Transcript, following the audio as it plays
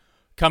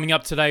Coming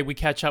up today, we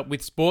catch up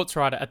with sports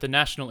writer at the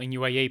National in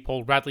UAE,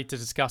 Paul Radley, to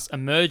discuss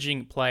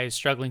emerging players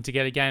struggling to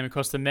get a game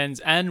across the men's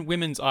and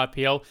women's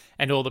IPL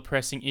and all the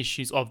pressing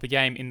issues of the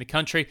game in the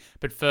country.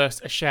 But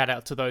first, a shout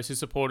out to those who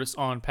support us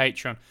on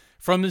Patreon.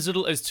 From as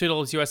little as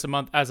 $2 US a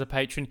month as a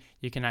patron,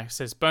 you can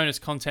access bonus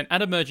content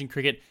and emerging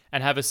cricket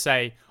and have a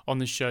say on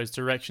the show's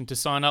direction. To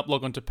sign up,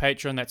 log on to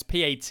Patreon. That's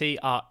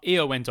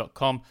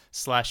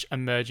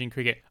patreon.com/emerging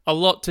cricket. A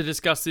lot to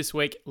discuss this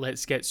week.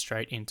 Let's get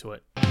straight into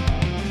it.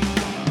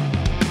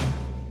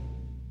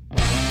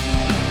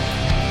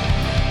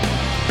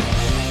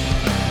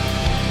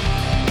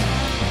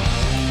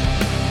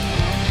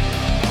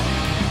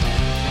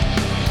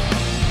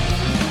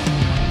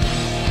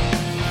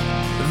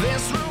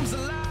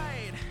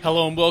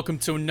 Hello and welcome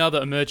to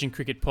another Emerging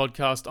Cricket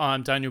podcast.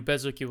 I'm Daniel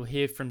Beswick. You will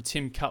hear from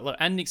Tim Cutler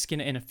and Nick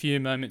Skinner in a few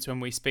moments when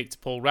we speak to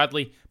Paul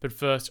Radley. But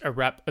first, a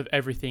wrap of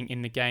everything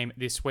in the game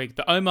this week.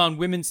 The Oman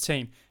women's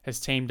team has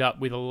teamed up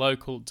with a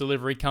local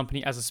delivery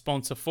company as a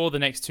sponsor for the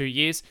next 2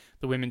 years.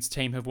 The women's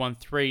team have won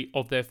 3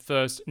 of their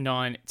first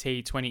 9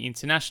 T20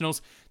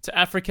 internationals to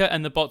Africa,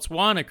 and the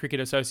Botswana Cricket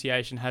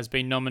Association has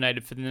been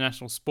nominated for the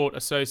National Sport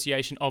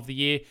Association of the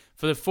Year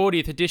for the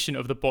 40th edition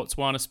of the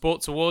Botswana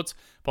Sports Awards.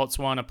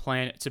 Botswana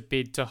plan to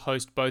bid to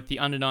host both the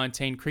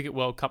Under-19 Cricket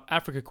World Cup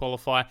Africa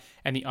qualifier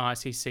and the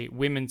ICC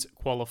Women's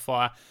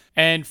qualifier.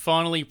 And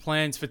finally,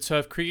 plans for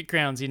turf cricket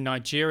grounds in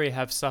Nigeria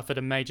have suffered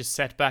a major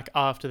setback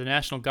after the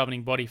national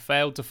governing body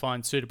failed to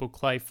find suitable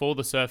clay for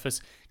the surface.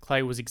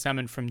 Clay was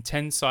examined from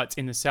 10 sites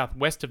in the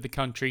southwest of the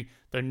country,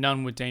 though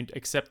none were deemed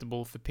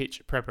acceptable for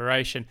pitch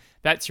preparation.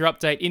 That's your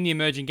update in the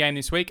emerging game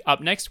this week.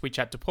 Up next, we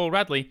chat to Paul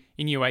Radley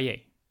in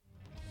UAE.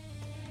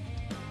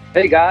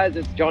 Hey guys,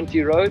 it's John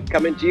T. Rose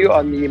coming to you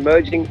on the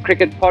Emerging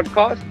Cricket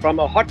Podcast from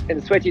a hot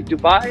and sweaty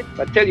Dubai.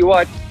 But tell you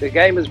what, the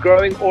game is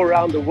growing all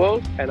around the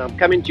world, and I'm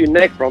coming to you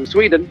next from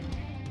Sweden.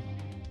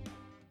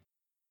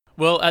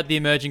 Well, at the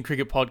Emerging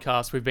Cricket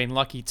Podcast, we've been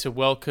lucky to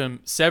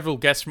welcome several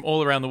guests from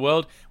all around the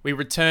world. We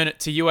return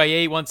to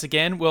UAE once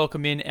again.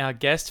 Welcome in our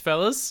guest,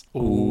 fellas.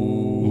 Ooh.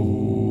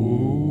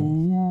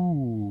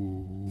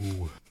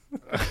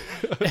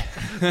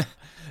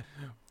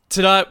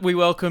 Tonight, we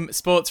welcome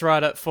sports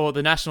writer for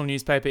the national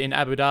newspaper in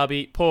Abu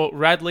Dhabi, Paul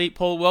Radley.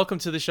 Paul, welcome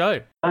to the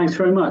show. Thanks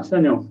very much,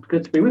 Daniel.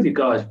 Good to be with you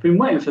guys. Been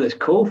waiting for this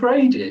call for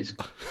ages.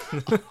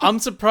 I'm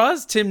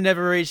surprised Tim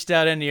never reached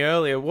out any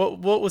earlier. What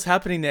was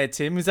happening there,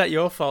 Tim? Is that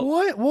your fault?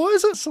 Why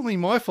is it suddenly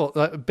my fault?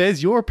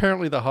 Bez, you're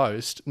apparently the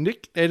host.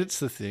 Nick edits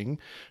the thing.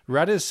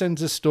 Radis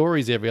sends us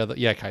stories every other...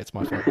 Yeah, okay, it's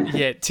my fault.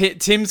 Yeah,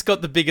 Tim's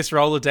got the biggest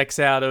Rolodex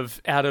out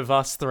of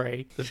us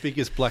three. The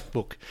biggest black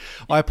book.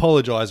 I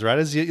apologise,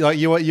 Radis.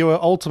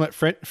 You're ultimate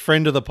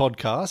friend of the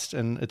podcast,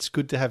 and it's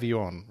good to have you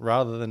on.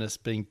 Rather than us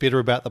being bitter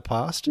about the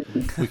past,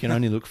 we can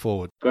only look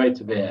forward. Great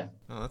to be here.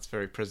 Oh, that's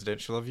very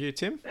presidential of you,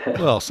 Tim.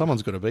 Well,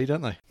 someone's got to be,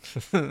 don't they?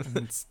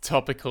 It's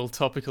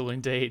topical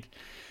indeed.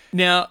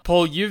 Now,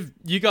 Paul, you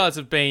guys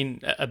have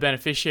been a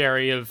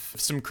beneficiary of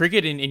some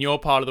cricket in your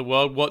part of the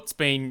world. What's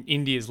been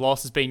India's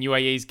loss has been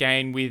UAE's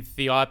gain, with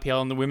the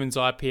IPL and the women's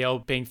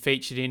IPL being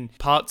featured in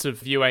parts of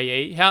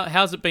UAE.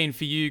 How's it been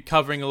for you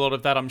covering a lot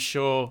of that, I'm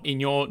sure, in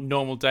your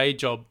normal day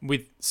job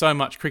with so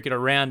much cricket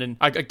around and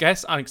I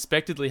guess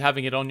unexpectedly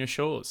having it on your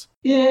shores?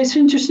 Yeah, it's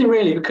interesting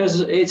really, because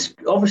it's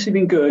obviously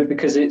been good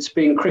because it's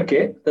been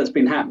cricket that's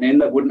been happening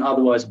that wouldn't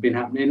otherwise have been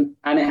happening.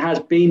 And it has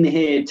been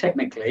here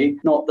technically,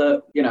 not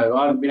that,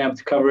 I haven't been able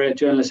to cover it.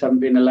 Journalists haven't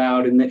been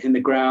allowed in the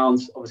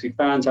grounds. Obviously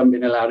fans haven't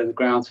been allowed in the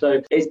grounds.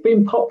 So it's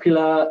been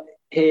popular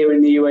here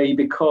in the UAE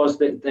because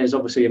there's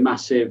obviously a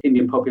massive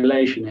Indian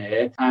population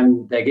here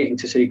and they're getting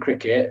to see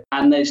cricket,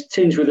 and there's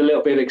tinged with a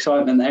little bit of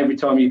excitement that every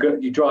time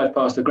you drive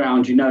past the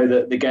ground, you know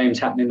that the game's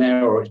happening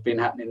there or it's been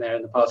happening there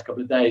in the past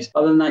couple of days.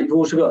 Other than that, you've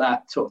also got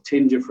that sort of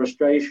tinge of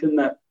frustration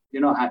that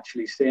you're not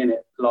actually seeing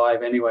it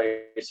live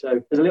anyway.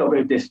 So there's a little bit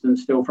of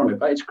distance still from it,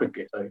 but it's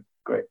cricket, so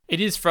great. It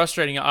is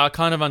frustrating. I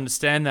kind of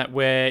understand that,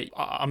 where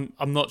I'm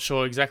not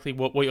sure exactly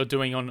what you're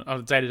doing on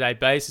a day-to-day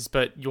basis,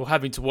 but you're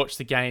having to watch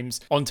the games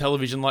on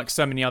television like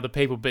so many other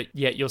people, but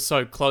yet you're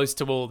so close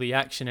to all the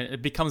action.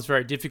 It becomes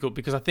very difficult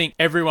because I think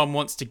everyone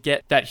wants to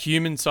get that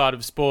human side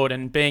of sport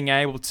and being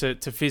able to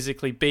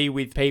physically be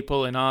with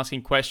people and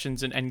asking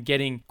questions and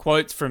getting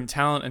quotes from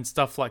talent and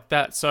stuff like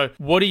that. So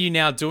what are you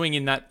now doing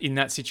in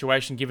that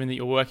situation, given that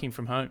you're working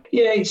from home?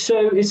 Yeah,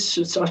 so it's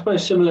I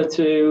suppose similar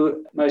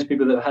to most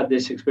people that have had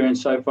this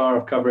experience so far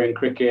of covering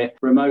cricket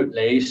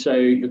remotely. So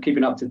you're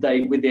keeping up to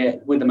date with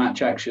the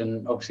match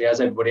action, obviously,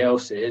 as everybody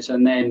else is,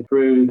 and then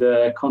through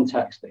the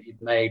contacts that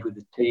you've made with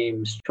the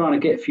teams, trying to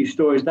get a few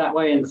stories that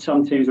way. And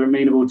some teams are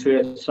amenable to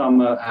it,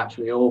 some are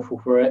absolutely awful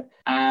for it,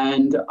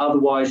 and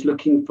otherwise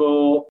looking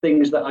for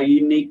things that are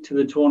unique to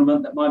the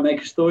tournament that might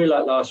make a story.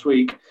 Like last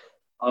week,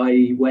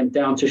 I went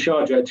down to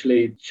Sharjah,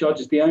 actually.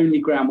 Sharjah is the only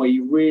ground where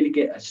you really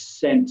get a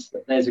sense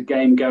that there's a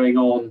game going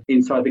on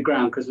inside the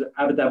ground, because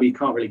Abu Dhabi, you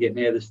can't really get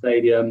near the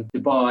stadium.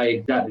 Dubai,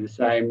 exactly the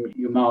same.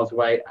 You're miles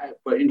away.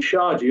 But in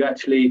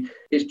Sharjah,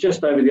 it's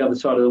just over the other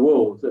side of the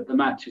wall that the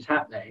match is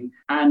happening.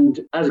 And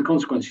as a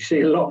consequence, you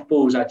see a lot of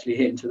balls actually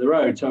hit into the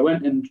road. So I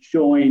went and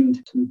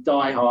joined some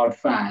diehard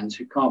fans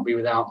who can't be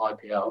without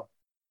IPL,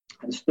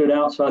 and stood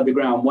outside the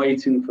ground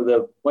waiting for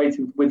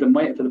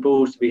the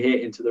balls to be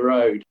hit into the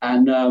road.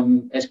 And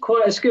there's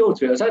quite a skill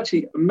to it. It was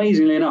actually,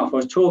 amazingly enough, I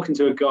was talking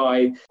to a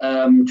guy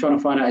trying to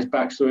find out his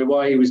backstory,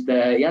 why he was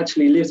there. He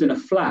actually lives in a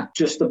flat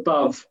just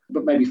above,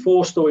 but maybe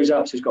 4 stories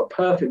up, so he's got a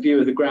perfect view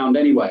of the ground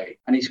anyway.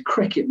 And he's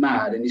cricket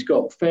mad, and he's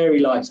got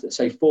fairy lights that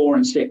say 4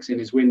 and 6 in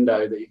his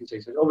window that you can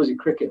see. So obviously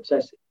cricket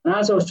obsessive. And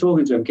as I was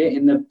talking to him,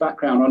 getting the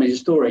background on his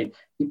story,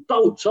 he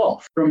bolts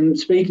off from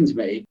speaking to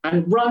me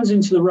and runs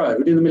into the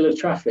road in the middle of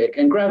traffic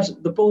and grabs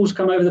the balls,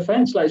 come over the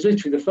fence. Like, it's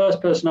literally the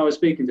first person I was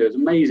speaking to. It was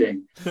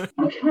amazing.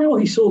 And how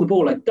he saw the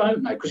ball, I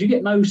don't know, because you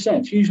get no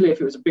sense. Usually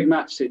if it was a big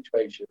match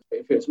situation,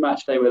 if it was a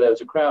match day where there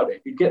was a crowd,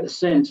 you'd get the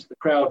sense, the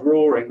crowd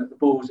roaring, that the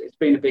ball's, it's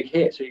been a big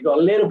hit. So you've got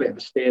a little bit of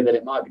a steer that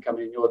it might be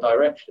coming in your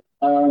direction.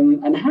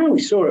 And how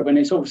he saw it when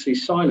it's obviously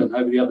silent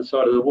over the other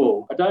side of the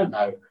wall, I don't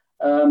know.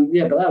 But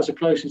that was the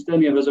closest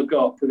any of us have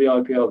got to the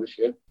IPL this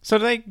year. So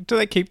do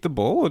they keep the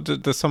ball, or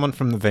does someone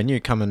from the venue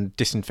come and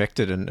disinfect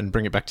it and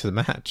bring it back to the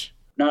match?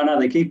 No,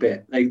 they keep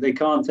it. They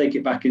can't take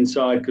it back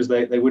inside because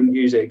they wouldn't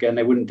use it again.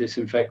 They wouldn't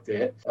disinfect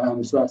it.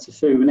 So that's a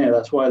souvenir.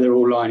 That's why they're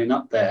all lining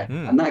up there.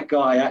 And that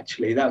guy,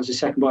 actually, that was the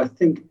second ball. I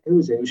think, who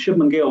was it? It was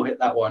Shubman Gill hit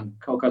that one,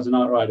 Kolkata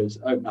Knight Riders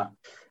opener.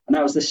 And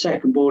that was the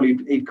second ball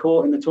he'd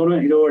caught in the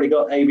tournament. He'd already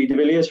got A.B. de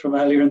Villiers from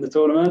earlier in the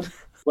tournament.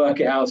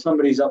 Work it out.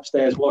 Somebody's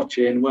upstairs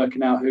watching,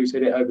 working out who's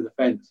hit it over the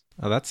fence.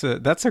 Oh, that's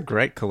a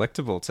great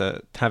collectible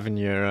to have in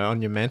your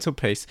on your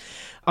mantelpiece.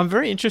 I'm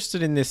very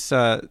interested in this,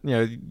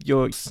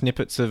 your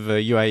snippets of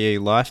UAE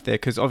life there,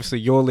 because obviously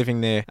you're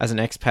living there as an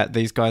expat.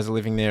 These guys are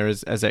living there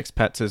as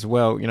expats as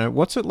well. You know,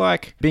 what's it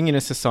like being in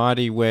a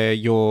society where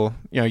you're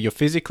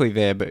physically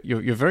there, but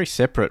you're very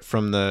separate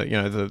from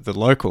the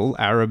local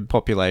Arab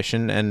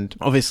population, and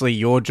obviously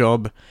your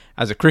job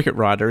as a cricket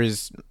writer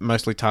is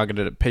mostly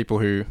targeted at people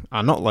who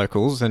are not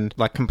locals and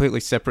like completely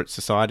separate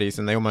societies,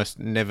 and they almost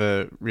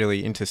never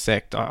really intersect.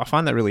 I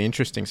find that really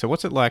interesting. So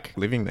what's it like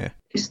living there?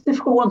 It's a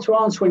difficult one to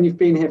answer when you've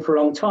been here for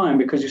a long time,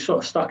 because you're sort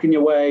of stuck in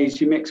your ways.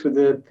 You mix with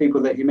the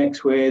people that you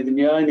mix with, and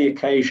you only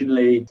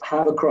occasionally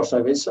have a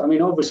crossover.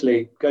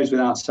 Obviously it goes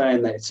without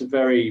saying that it's a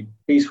very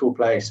peaceful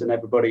place, and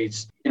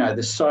everybody's,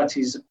 the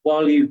societies,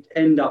 while you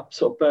end up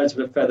sort of birds of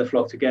a feather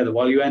flock together,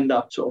 while you end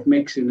up sort of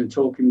mixing and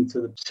talking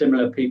to the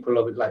similar people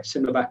of like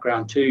similar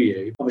background to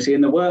you, obviously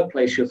in the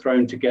workplace you're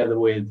thrown together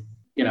with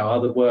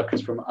other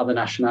workers from other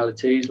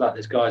nationalities. Like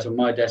there's guys on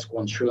my desk,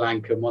 one's Sri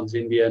Lankan, one's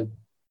Indian.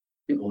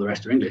 I think all the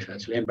rest are English,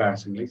 actually,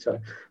 embarrassingly.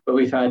 But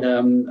we've had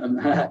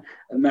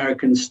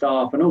American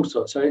staff and all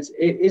sorts. So it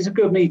is a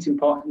good meeting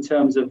pot in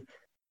terms of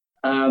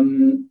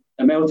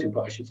a melting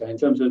pot, I should say, in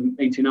terms of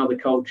meeting other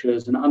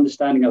cultures and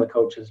understanding other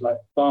cultures, like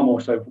far more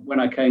so when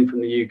I came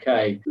from the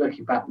UK.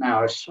 Looking back now,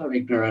 I was so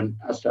ignorant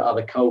as to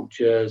other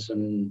cultures,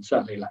 and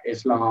certainly like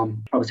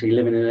Islam. Obviously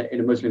living in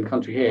a Muslim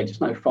country here, just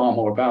know far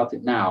more about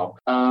it now.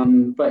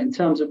 But in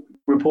terms of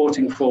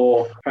reporting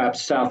for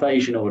perhaps South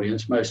Asian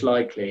audience, most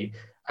likely,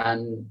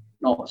 and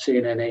not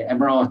seeing any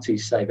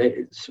Emiratis say that,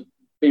 it's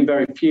been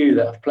very few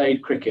that have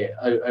played cricket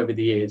over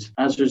the years.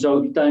 As a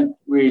result, you don't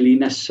really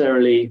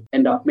necessarily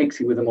end up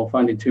mixing with them or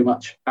finding too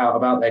much out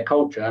about their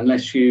culture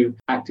unless you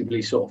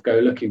actively sort of go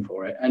looking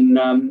for it. And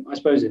I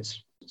suppose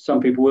it's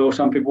some people will,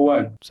 some people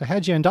won't. So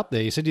how'd you end up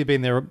there? You said you'd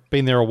been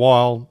there a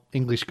while,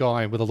 English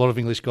guy with a lot of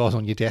English guys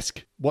on your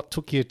desk. What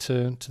took you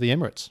to the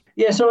Emirates?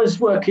 Yeah, so I was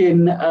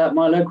working at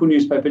my local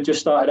newspaper,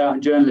 just started out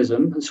in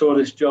journalism, and saw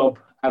this job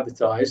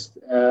advertised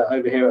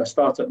over here at a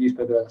startup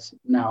newspaper that's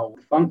now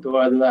defunct, or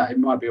either that, it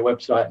might be a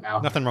website now.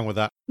 Nothing wrong with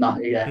that. No,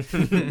 yeah.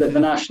 the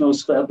National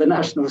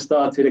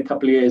started a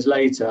couple of years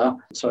later,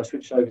 so I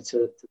switched over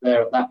to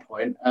there at that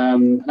point.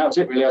 And that was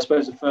it, really. I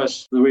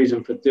suppose the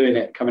reason for doing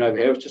it, coming over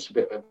here, was just a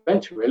bit of an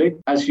adventure, really.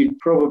 As you'd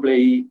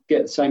probably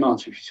get the same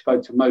answer if you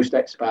spoke to most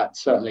expats,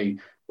 certainly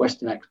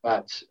Western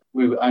expats.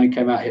 We only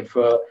came out here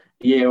for a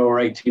year or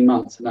 18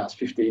 months, and that's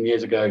 15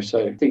 years ago.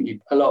 So I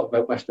think a lot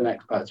of Western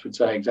expats would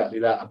say exactly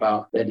that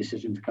about their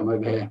decision to come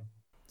over here.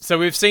 So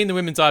we've seen the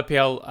Women's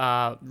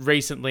IPL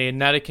recently in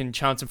Nadakan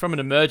Chansam. From an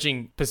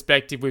emerging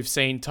perspective, we've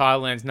seen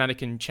Thailand's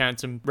Nadakan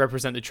Chansam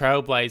represent the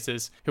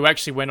Trailblazers, who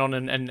actually went on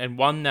and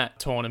won that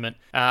tournament.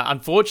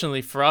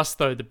 Unfortunately for us,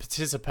 though, the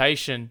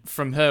participation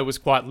from her was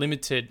quite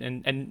limited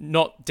and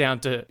not down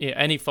to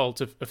any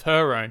fault of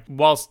her own.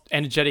 Whilst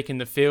energetic in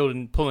the field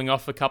and pulling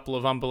off a couple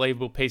of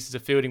unbelievable pieces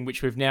of fielding,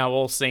 which we've now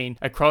all seen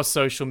across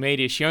social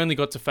media, she only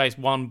got to face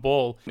one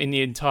ball in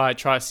the entire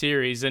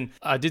tri-series. And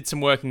I did some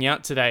working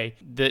out today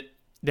that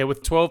there were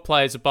 12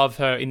 players above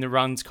her in the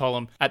runs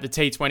column at the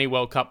T20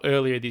 World Cup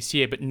earlier this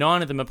year, but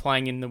 9 of them are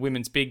playing in the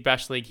Women's Big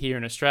Bash League here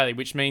in Australia,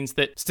 which means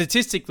that,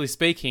 statistically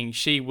speaking,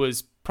 she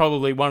was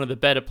probably one of the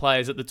better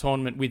players at the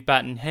tournament with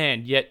bat in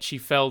hand, yet she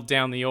fell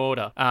down the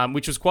order,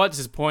 which was quite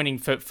disappointing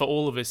for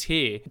all of us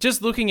here.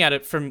 Just looking at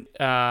it from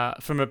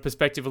a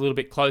perspective a little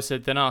bit closer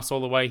than us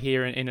all the way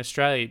here in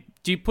Australia,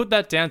 do you put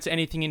that down to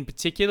anything in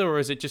particular, or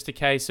is it just a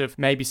case of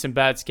maybe some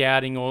bad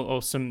scouting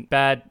or some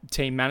bad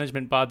team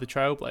management by the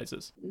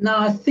Trailblazers? No,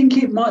 I think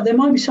there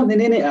might be something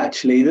in it,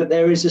 actually, that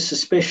there is a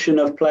suspicion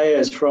of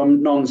players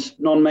from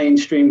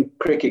non-mainstream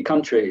cricket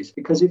countries.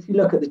 Because if you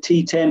look at the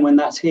T10 when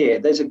that's here,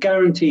 there's a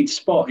guaranteed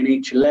spot in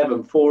each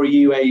 11 for a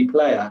UAE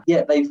player,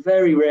 yet they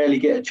very rarely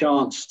get a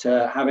chance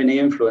to have any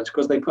influence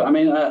because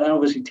and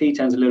obviously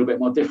T10's a little bit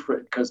more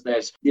different because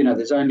there's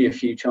only a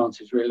few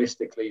chances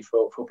realistically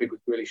for people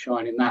to really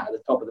shine in that at the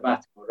top of the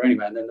batting order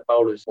anyway, and then the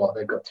bowlers,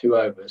 they've got 2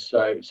 overs,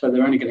 so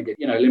they're only going to get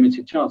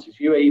limited chances.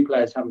 UAE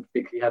players haven't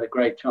particularly had a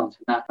great chance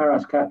in that.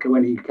 Paras Katka,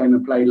 when he came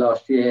and played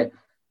last year,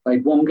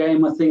 played 1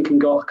 game, I think,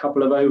 and got a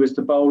couple of overs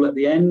to bowl at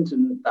the end,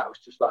 and that was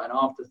just like an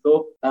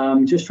afterthought.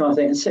 Just trying to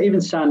think. And so even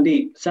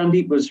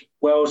Sandeep was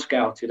well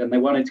scouted, and they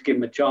wanted to give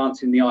him a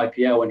chance in the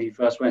IPL when he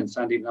first went.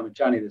 Sandeep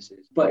Lamachani, this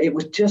is. But it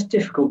was just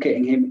difficult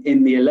getting him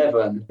in the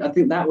 11. I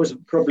think that was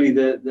probably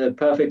the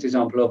perfect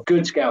example of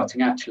good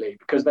scouting, actually,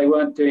 because they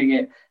weren't doing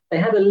it. They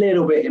had a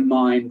little bit in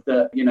mind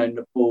that,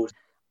 Nepal's.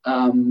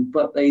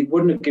 But they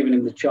wouldn't have given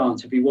him the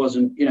chance if he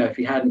wasn't, if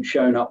he hadn't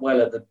shown up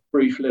well at the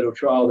brief little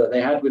trial that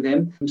they had with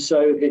him.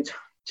 So it's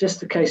just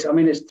the case. I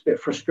mean, it's a bit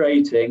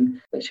frustrating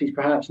that she's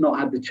perhaps not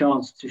had the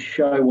chance to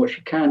show what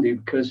she can do,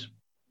 because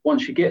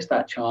once she gets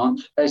that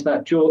chance, there's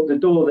the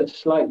door that's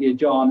slightly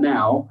ajar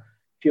now.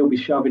 She'll be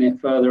shoving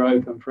it further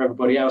open for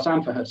everybody else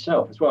and for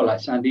herself as well, like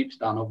Sandeep's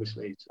done,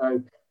 obviously.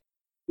 So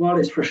while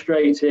it's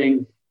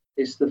frustrating,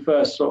 it's the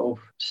first sort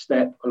of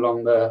step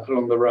along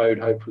the road,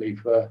 hopefully,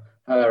 for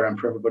her and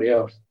for everybody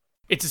else.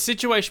 It's a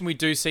situation we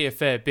do see a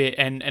fair bit,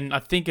 and I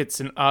think it's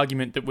an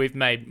argument that we've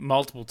made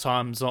multiple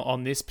times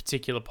on this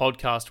particular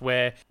podcast,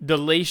 where the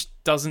leash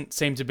doesn't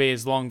seem to be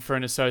as long for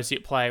an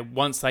associate player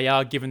once they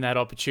are given that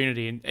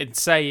opportunity. And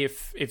say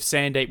if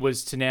Sandeep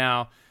was to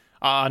now...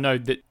 I know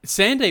that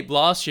Sandeep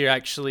last year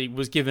actually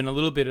was given a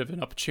little bit of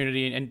an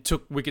opportunity and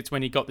took wickets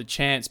when he got the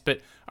chance,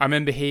 but I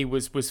remember he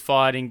was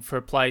fighting for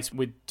a place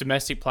with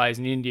domestic players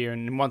in India,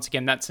 and once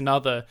again, that's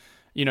another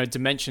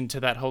dimension to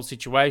that whole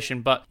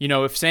situation. But,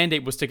 if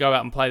Sandeep was to go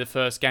out and play the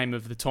first game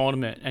of the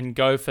tournament and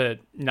go for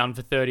none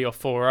for 30 or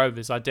 4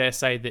 overs, I dare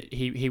say that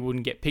he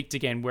wouldn't get picked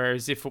again.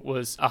 Whereas if it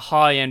was a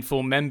high-end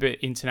full member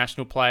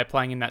international player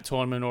playing in that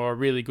tournament or a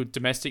really good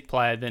domestic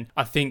player, then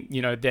I think,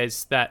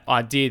 there's that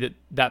idea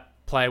that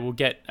player will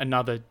get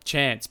another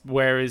chance.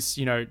 Whereas,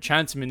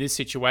 Chansam in this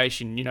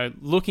situation,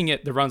 looking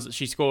at the runs that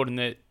she scored in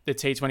the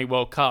T20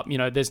 World Cup,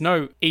 there's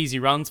no easy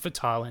runs for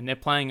Thailand. They're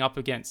playing up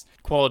against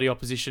quality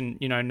opposition,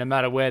 no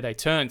matter where they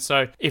turn.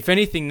 So if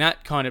anything,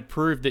 that kind of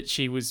proved that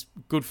she was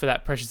good for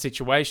that pressure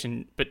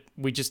situation, but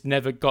we just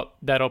never got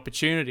that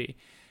opportunity.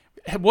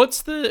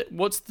 What's the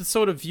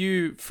sort of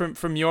view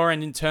from your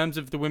end in terms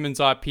of the women's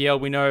IPL?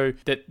 We know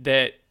that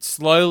they're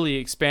slowly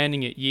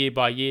expanding it year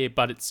by year,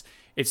 but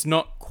it's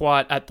not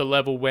quite at the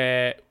level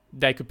where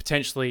they could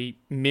potentially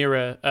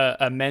mirror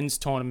a men's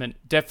tournament.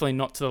 Definitely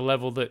not to the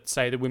level that,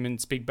 say, the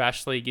Women's Big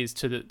Bash League is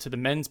to the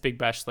Men's Big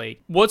Bash League.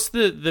 What's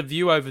the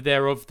view over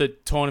there of the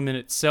tournament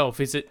itself?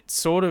 Is it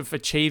sort of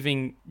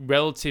achieving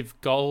relative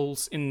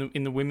goals in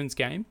the women's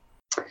game?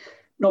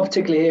 Not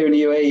particularly here in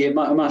the UAE.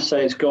 I must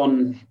say it's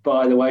gone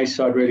by the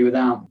wayside really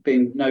without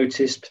being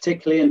noticed,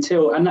 particularly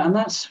until, and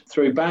that's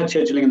through bad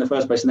scheduling in the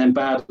first place and then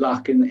bad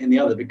luck in the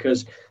other,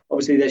 because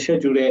obviously they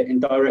scheduled it in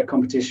direct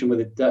competition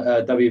with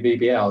the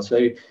WBBL.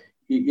 So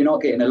you're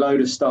not getting a load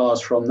of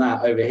stars from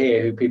that over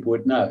here who people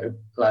would know,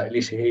 like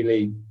Alicia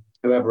Healy,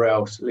 whoever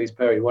else, Elise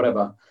Perry,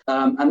 whatever.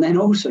 And then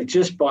also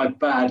just by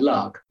bad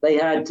luck, they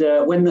had,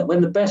 when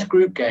the best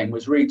group game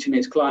was reaching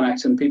its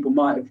climax and people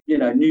might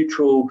have,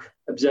 neutral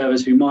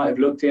observers who might have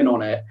looked in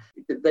on it,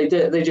 they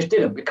just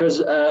didn't,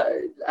 because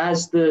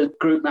as the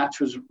group match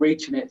was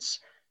reaching its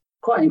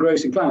quite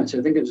engrossing climax,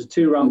 I think it was a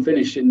 2-run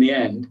finish in the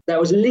end, that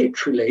was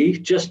literally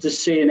just as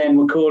CNN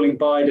were calling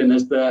Biden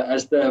as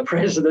the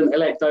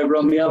president-elect over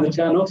on the other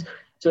channels.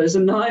 So it's a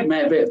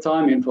nightmare bit of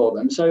timing for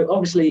them. So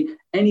obviously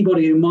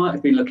anybody who might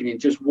have been looking in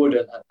just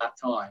wouldn't at that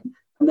time.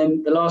 And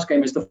then the last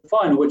game is the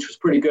final, which was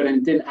pretty good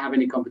and didn't have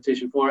any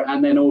competition for it.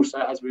 And then also,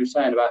 as we were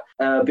saying, about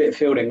a bit of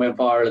fielding went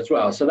viral as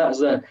well. So that's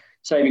a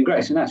saving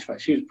grace. In actual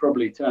fact, she was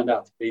probably turned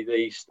out to be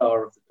the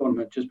star of the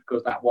tournament just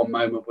because that one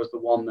moment was the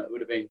one that would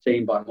have been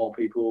seen by more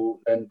people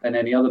than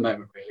any other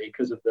moment, really,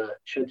 because of the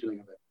scheduling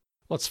of it.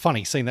 Well, it's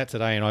funny seeing that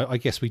today, and I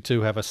guess we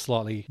do have a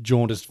slightly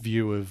jaundiced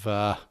view of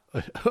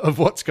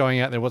what's going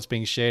out there, what's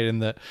being shared,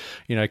 and that,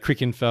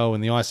 Cricinfo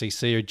and the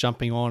ICC are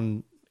jumping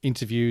on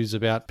interviews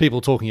about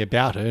people talking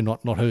about her,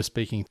 not her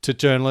speaking to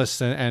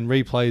journalists, and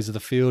replays of the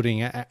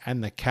fielding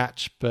and the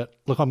catch. But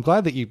look, I'm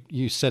glad that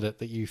you said it,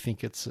 that you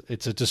think it's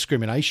a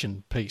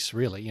discrimination piece,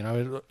 really.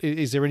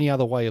 Is there any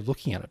other way of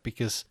looking at it?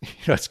 Because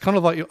it's kind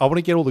of like, I want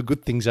to get all the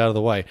good things out of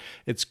the way.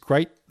 It's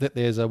great that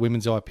there's a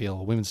women's IPL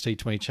or women's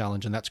T20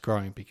 challenge, and that's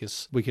growing,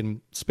 because we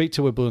can speak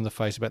till we're blue in the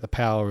face about the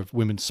power of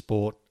women's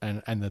sport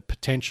and the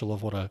potential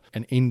of what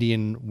an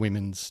Indian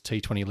women's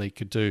T20 league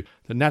could do.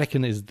 The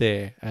Natikin is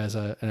there as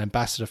an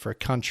ambassador for a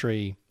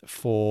country,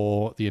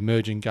 for the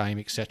emerging game,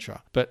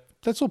 etc. But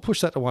let's all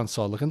push that to one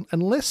side. Look,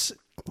 unless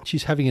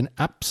she's having an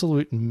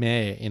absolute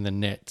mare in the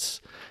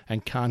nets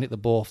and can't hit the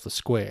ball off the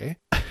square,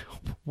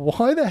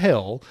 why the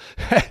hell,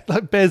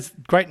 like Bez,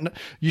 great,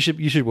 you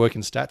should work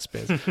in stats,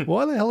 Bez.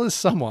 Why the hell is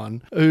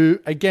someone who,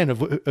 again, of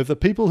the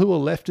people who were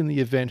left in the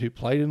event who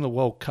played in the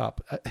World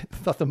Cup,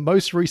 like the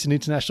most recent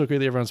international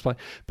cricket everyone's playing,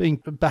 being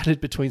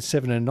batted between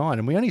 7 and 9,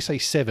 and we only say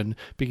 7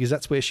 because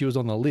that's where she was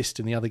on the list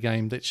in the other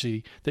game that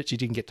she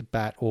didn't get to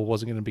bat or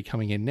wasn't going to be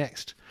coming in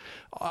next.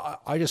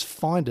 I just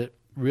find it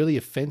really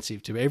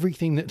offensive to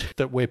everything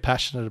that we're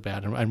passionate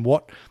about and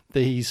what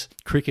these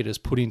cricketers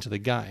put into the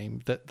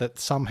game, that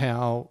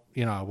somehow,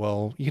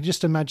 well, you can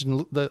just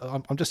imagine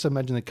I'm just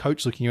imagining the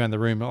coach looking around the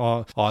room,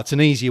 oh, it's an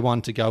easier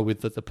one to go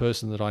with the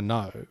person that I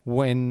know,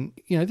 when,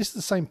 this is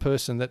the same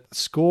person that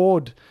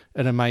scored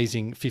an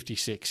amazing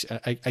 56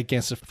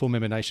 against a full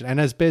member nation. And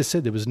as Bez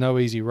said, there was no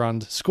easy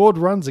runs, scored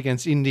runs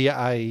against India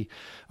A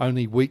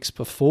only weeks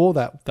before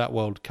that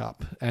World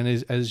Cup, and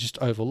is just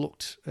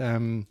overlooked.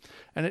 And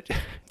it,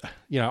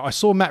 I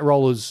saw Matt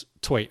Roller's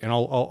tweet, and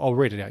I'll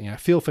read it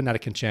out. Feel for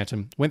Natikin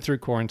Chantham, went through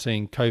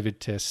quarantine, COVID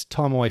tests,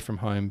 time away from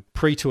home,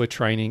 pre-tour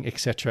training,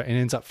 etc., and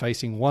ends up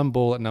facing one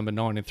ball at number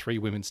 9 in 3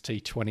 women's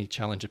T20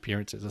 challenge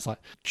appearances. It's like,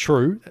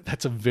 true,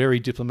 that's a very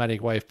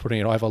diplomatic way of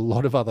putting it. I have a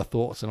lot of other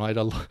thoughts, and I had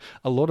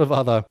a lot of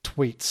other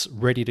tweets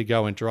ready to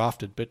go and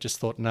drafted, but just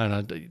thought,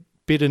 no,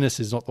 bitterness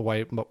is not the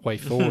way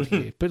forward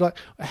here. But like,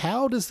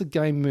 how does the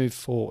game move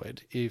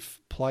forward if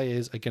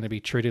players are going to be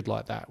treated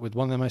like that, with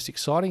one of the most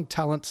exciting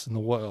talents in the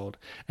world?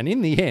 And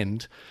in the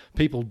end,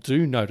 people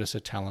do notice a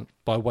talent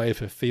by way of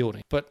her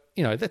fielding. But,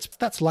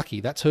 that's lucky.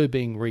 That's her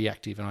being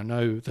reactive. And I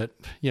know that,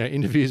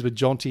 interviews with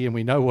Jonty, and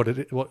we know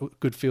what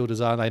good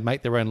fielders are. They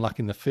make their own luck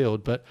in the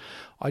field. But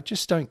I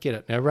just don't get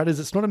it. Now, Radders,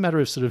 it's not a matter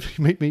of sort of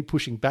me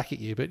pushing back at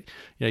you, but,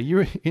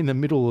 you're in the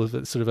middle of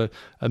sort of a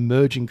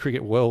emerging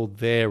cricket world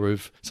there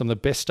of some of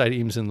the best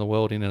stadiums in the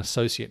world in an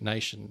associate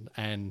nation,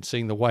 and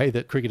seeing the way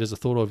that cricketers are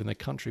thought of in the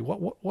country.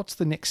 What's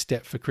the next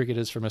step for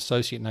cricketers from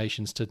associate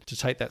nations to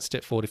take that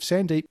step forward? If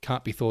Sandeep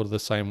can't be thought of the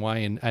same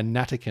way and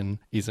Natikin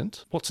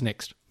isn't, what's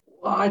next?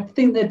 Well, I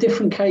think they're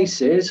different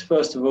cases,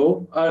 first of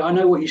all. I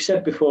know what you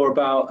said before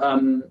about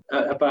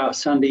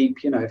Sandeep,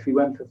 if he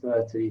went for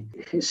 30.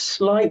 It's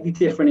slightly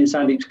different in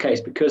Sandeep's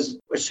case, because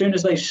as soon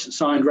as they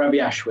signed Ravi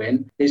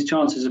Ashwin, his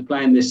chances of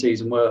playing this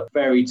season were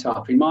very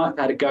tough. He might have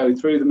had to go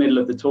through the middle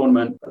of the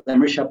tournament, but then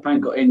Rishabh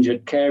Pant got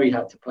injured, Carey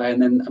had to play, and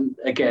then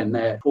again,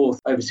 their 4th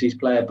overseas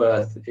player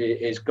berth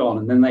is gone.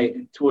 And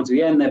then towards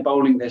the end,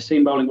 their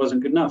seam bowling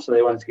wasn't good enough, so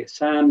they wanted to get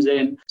Sams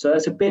in. So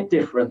that's a bit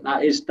different.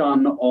 That is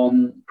done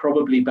on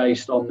probably based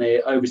on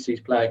the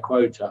overseas player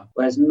quota,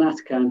 whereas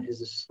Natikin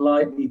is a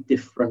slightly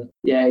different.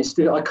 Yeah, it's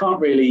still, I can't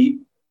really,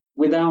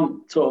 without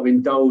sort of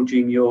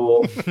indulging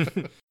your.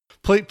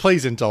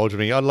 Please indulge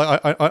me.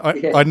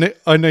 I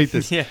need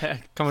this. Yeah,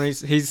 come on.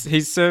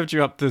 He's served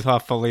you up the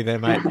half volley there,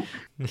 mate.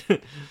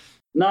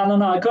 No.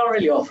 I can't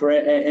really offer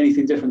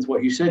anything different to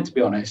what you said, to be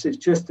honest. It's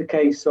just a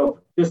case of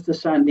just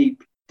as Sandeep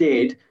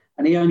did,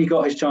 and he only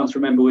got his chance,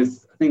 remember,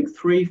 with I think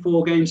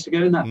 3-4 games to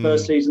go in that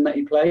first season that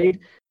he played.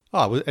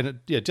 Oh, and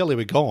Delhi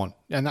were gone.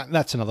 And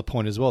that's another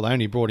point as well. They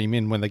only brought him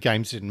in when the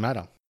games didn't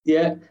matter.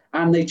 Yeah,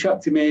 and they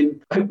chucked him in,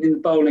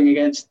 opening bowling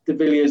against De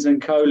Villiers and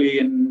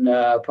Kohli and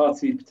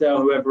Parthiv Patel,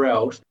 whoever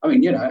else. I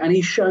mean, and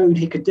he showed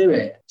he could do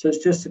it. So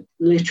it's just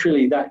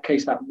literally that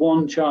case, that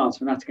one chance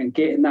for Natikin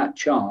getting that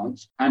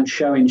chance and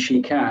showing she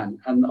can.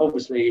 And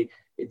obviously,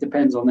 it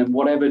depends on them,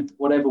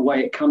 whatever way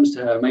it comes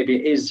to her. Maybe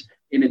it is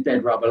in a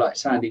dead rubber like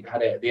Sandeep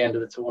had it at the end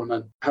of the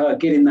tournament. Her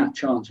getting that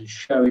chance and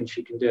showing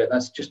she can do it,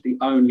 that's just the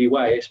only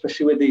way,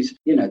 especially with these,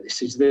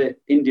 this is the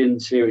Indian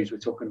series we're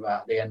talking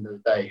about at the end of the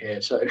day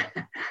here. So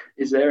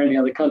is there any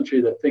other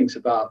country that thinks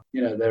about,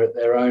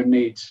 their own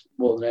needs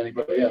more than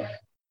anybody else?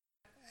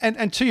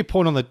 And to your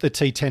point on the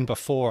T10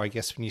 before, I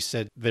guess, when you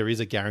said there is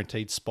a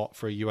guaranteed spot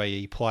for a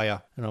UAE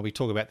player, and we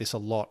talk about this a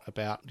lot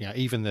about,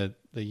 even the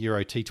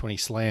Euro T20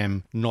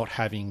 Slam not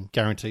having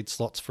guaranteed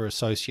slots for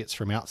associates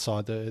from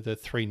outside the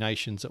 3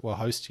 nations that were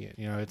hosting it.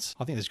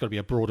 I think there's got to be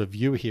a broader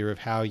view here of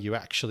how you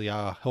actually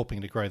are helping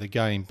to grow the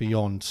game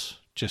beyond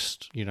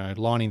just,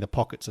 lining the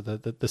pockets of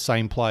the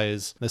same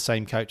players, the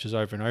same coaches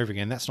over and over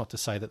again. That's not to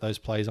say that those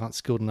players aren't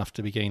skilled enough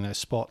to be getting those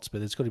spots, but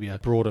there's got to be a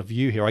broader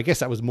view here. I guess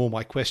that was more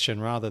my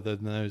question rather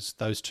than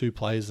those 2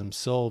 players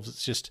themselves.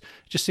 It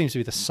just seems to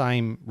be the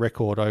same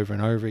record over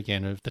and over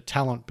again of the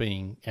talent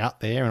being out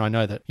there. And I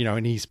know that,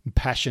 in his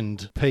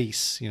impassioned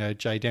piece,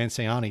 Jay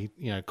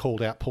Dansayani,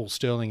 called out Paul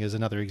Sterling as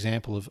another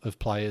example of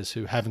players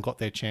who haven't got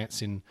their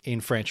chance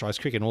in franchise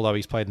cricket, although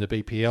he's played in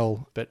the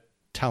BPL. But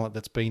talent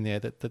that's been there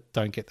that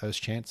don't get those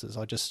chances.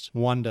 I just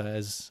wonder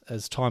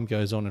as time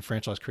goes on and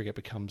franchise cricket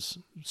becomes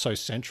so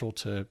central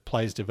to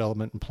players'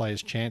 development and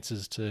players'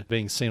 chances to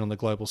being seen on the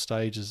global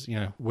stage,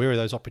 where are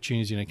those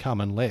opportunities going to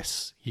come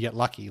unless you get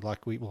lucky,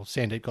 like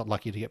Sandeep got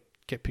lucky to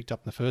get picked up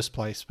in the first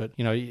place. But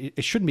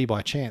it shouldn't be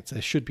by chance.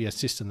 There should be a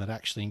system that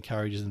actually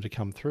encourages them to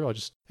come through.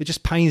 It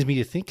just pains me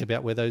to think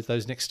about where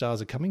those next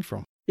stars are coming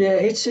from. Yeah,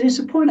 it's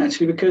a point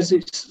actually, because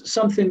it's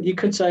something you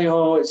could say,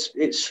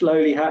 it's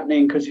slowly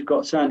happening because you've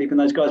got Sandeep and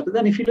those guys. But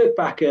then if you look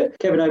back at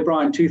Kevin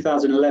O'Brien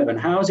 2011,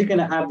 how is he going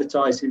to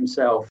advertise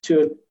himself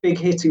to a big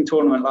hitting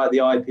tournament like the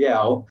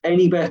IPL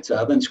any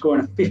better than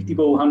scoring a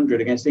 50-ball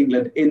 100 against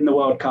England in the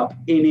World Cup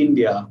in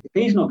India? If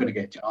he's not going to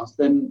get a chance,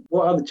 then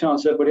what other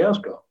chance has everybody else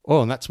got?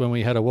 Well, and that's when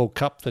we had a World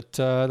Cup that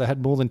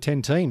had more than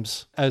 10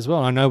 teams as well.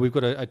 I know we've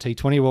got a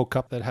T20 World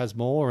Cup that has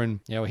more, and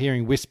we're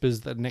hearing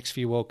whispers that the next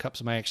few World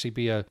Cups may actually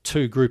be a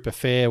two-group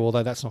affair,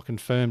 although that's not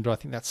confirmed. But I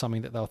think that's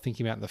something that they're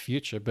thinking about in the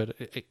future. But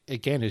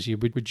again, as you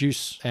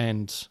reduce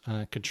and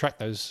contract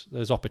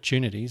those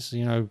opportunities,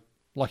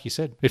 like you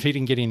said, if he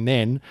didn't get in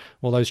then,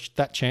 well,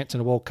 that chance in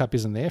a World Cup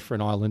isn't there for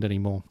an Ireland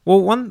anymore. Well,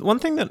 one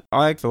thing that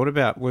I thought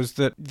about was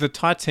that the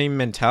Thai team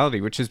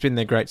mentality, which has been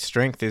their great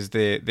strength, is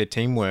their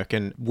teamwork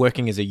and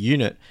working as a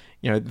unit.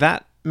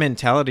 That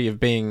mentality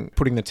of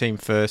putting the team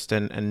first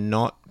and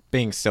not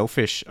being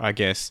selfish, I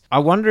guess. I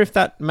wonder if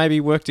that maybe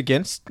worked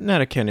against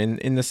Nadakin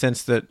in the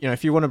sense that,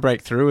 if you want to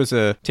break through as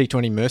a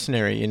T20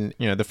 mercenary in,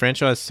 the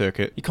franchise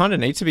circuit, you kind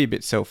of need to be a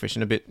bit selfish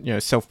and a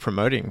bit,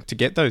 self-promoting to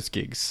get those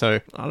gigs.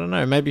 So, I don't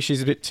know, maybe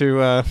she's a bit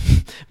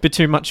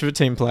too much of a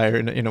team player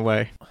in a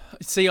way.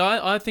 See,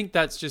 I think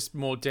that's just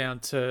more down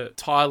to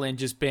Thailand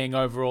just being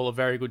overall a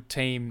very good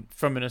team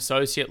from an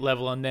associate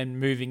level, and then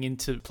moving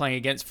into playing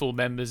against full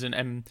members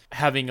and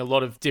having a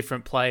lot of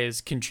different players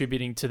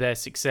contributing to their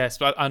success.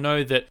 But I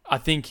know that I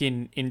think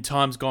in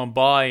times gone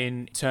by,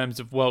 in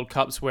terms of World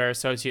Cups where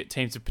associate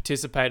teams have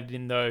participated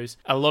in those,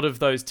 a lot of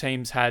those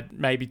teams had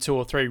maybe 2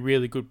 or 3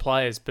 really good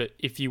players. But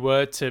if you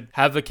were to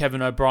have a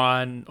Kevin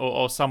O'Brien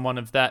or someone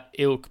of that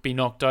ilk be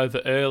knocked over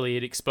early,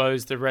 it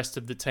exposed the rest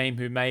of the team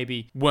who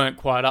maybe weren't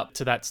quite up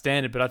to that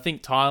standard. But I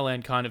think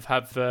Thailand kind of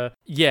have,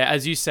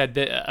 as you said,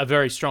 they're a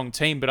very strong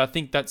team, but I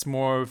think that's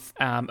more of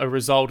a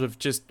result of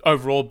just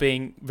overall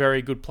being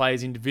very good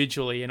players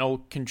individually and all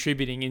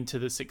contributing into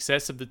the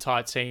success of the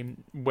Thai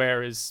team,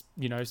 whereas,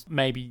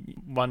 maybe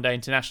one day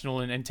international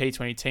and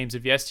T20 teams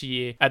of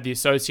yesteryear at the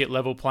associate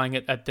level playing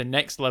at the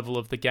next level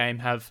of the game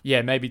have,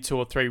 maybe 2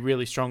 or 3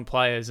 really strong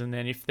players, and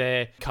then if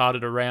they're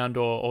carted around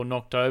or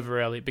knocked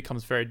over early, it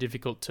becomes very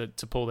difficult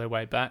to pull their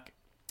way back.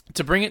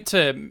 To bring it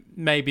to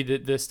maybe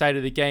the state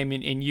of the game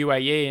in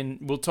UAE, and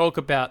we'll talk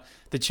about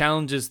the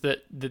challenges that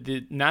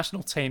the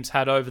national teams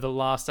had over the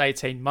last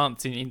 18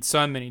 months in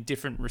so many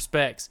different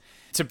respects.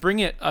 To bring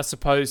it, I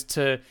suppose,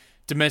 to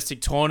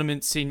domestic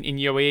tournaments in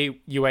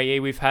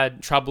UAE, we've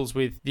had troubles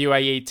with the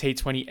UAE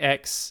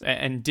T20X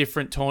and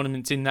different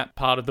tournaments in that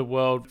part of the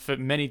world for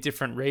many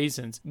different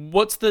reasons.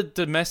 What's the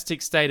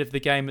domestic state of the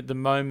game at the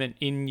moment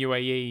in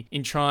UAE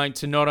in trying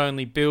to not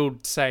only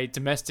build, say,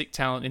 domestic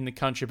talent in the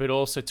country, but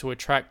also to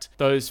attract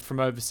those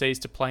from overseas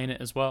to play in it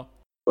as well?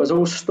 Well, it's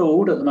all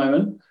stalled at the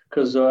moment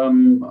because, I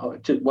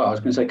was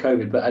going to say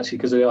COVID, but actually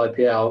because of the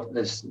IPL,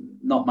 there's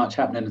not much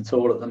happening at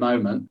all at the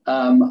moment.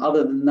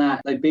 Other than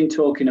that, they've been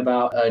talking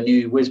about a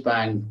new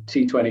whiz-bang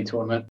T20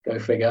 tournament, go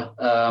figure.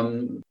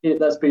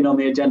 That's been on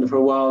the agenda for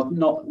a while,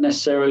 not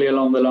necessarily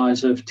along the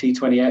lines of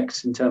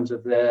T20X in terms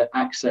of their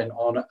accent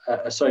on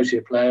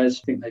associate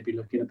players. I think they'd be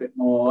looking a bit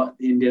more at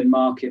the Indian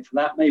market for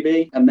that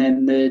maybe. And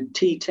then the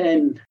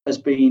T10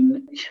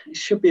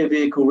 should be a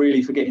vehicle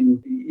really for getting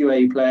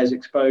UAE players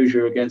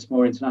exposure against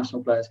more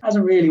international players.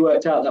 Hasn't really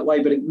worked out that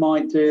way, but it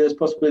might do. There's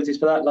possibilities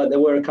for that. Like there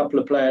were a couple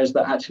of players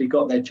that actually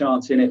got their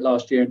chance in it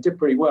last year and did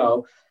pretty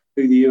well,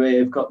 who the UAE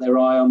have got their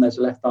eye on. There's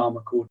a left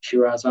armer called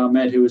Shiraz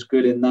Ahmed who was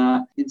good in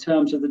that. In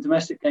terms of the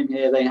domestic game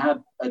here, they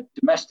had a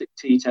domestic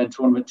T10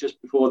 tournament just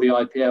before the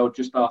IPL,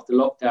 just after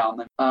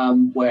lockdown,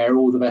 where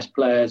all the best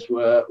players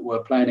were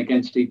playing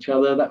against each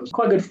other. That was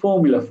quite a good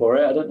formula for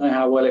it. I don't know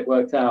how well it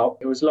worked out.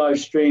 It was live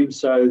streamed,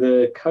 so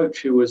the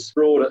coach who was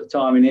abroad at the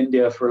time in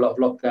India for a lot of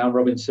lockdown,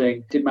 Robin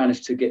Singh, did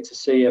manage to get to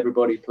see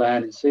everybody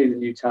playing and see the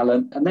new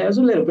talent. And there was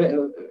a little bit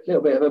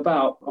of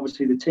about,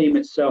 obviously the team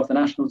itself, the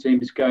national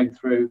team is going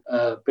through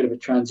a bit of a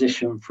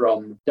transition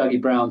from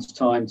Dougie Brown's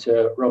time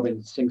to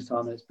Robin Singh's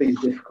time. And it's been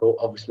difficult,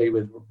 obviously,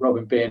 with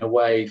Robin being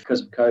away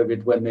because of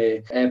COVID. When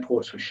the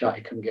airports were shut,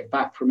 he couldn't get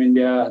back from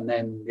India, and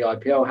then the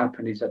IPL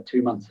happened. He's had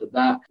 2 months at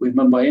that with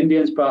Mumbai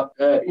Indians, but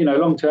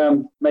long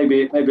term,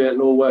 maybe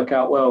it'll all work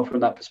out well from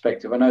that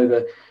perspective. I know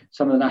that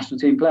some of the national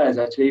team players,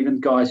 actually, even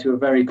guys who are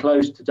very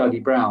close to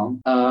Dougie Brown,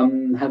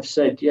 have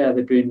said,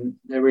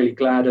 they're really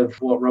glad of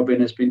what Robin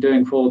has been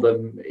doing for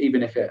them,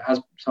 even if it has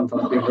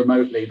sometimes been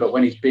remotely. But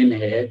when he's been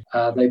here,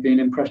 they've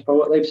been impressed by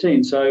what they've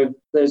seen. So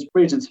there's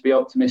reason to be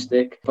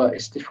optimistic, but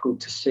it's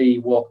difficult to see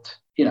what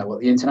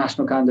what the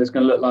international calendar is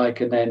going to look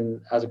like, and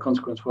then as a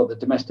consequence, what the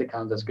domestic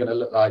calendar is going to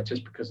look like,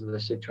 just because of the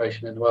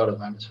situation in the world at the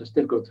moment. So it's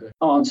difficult to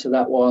answer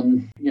that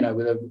one,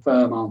 with a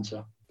firm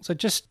answer. So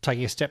just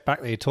taking a step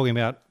back there, talking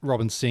about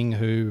Robin Singh,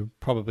 who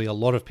probably a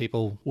lot of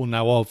people will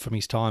know of from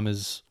his time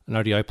as an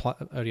ODI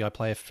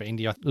player for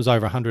India. It was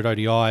over 100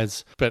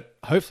 ODIs, but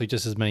hopefully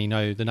just as many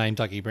know the name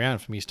Dougie Brown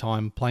from his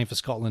time playing for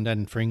Scotland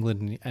and for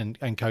England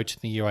and coaching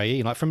the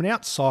UAE. Like, from an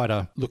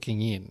outsider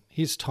looking in,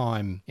 his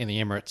time in the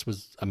Emirates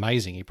was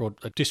amazing. He brought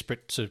a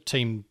disparate sort of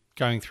team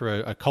going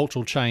through a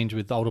cultural change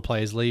with older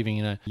players leaving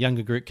and a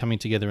younger group coming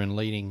together and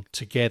leading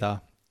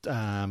together.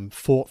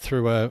 Fought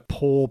through a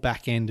poor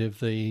back end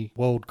of the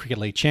World Cricket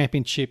League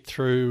Championship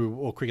through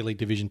All Cricket League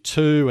Division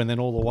 2 and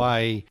then all the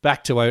way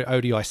back to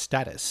ODI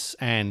status,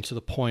 and to the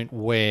point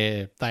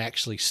where they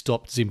actually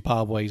stopped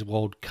Zimbabwe's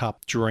World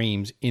Cup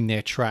dreams in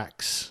their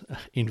tracks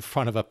in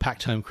front of a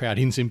packed home crowd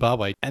in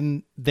Zimbabwe.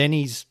 And then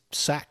he's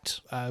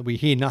sacked. We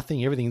hear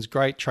nothing. Everything's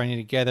great, training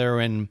together,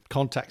 and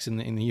contacts in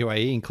the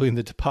UAE, including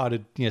the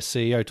departed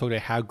CEO, talked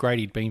about how great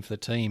he'd been for the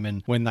team.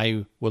 And when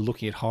they were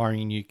looking at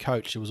hiring a new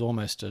coach, it was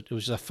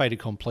just a fait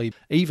accompli.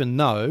 Even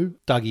though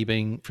Dougie,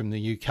 being from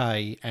the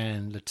UK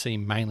and the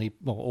team mainly,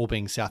 all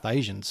being South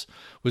Asians,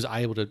 was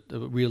able to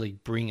really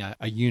bring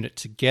a unit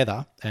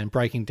together and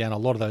breaking down a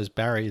lot of those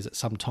barriers that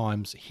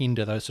sometimes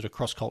hinder those sort of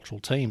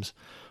cross-cultural teams.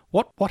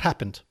 What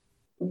happened?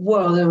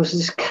 Well, there was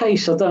this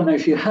case, I don't know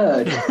if you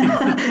heard,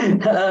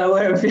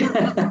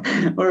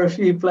 where a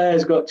few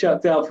players got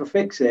chucked out for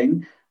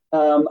fixing.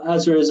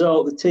 As a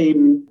result, the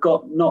team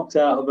got knocked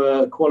out of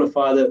a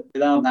qualifier that,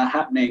 without that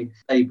happening,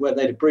 they'd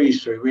have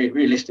breezed through.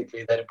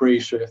 Realistically, they'd have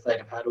breezed through if they'd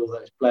have had all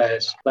those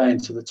players playing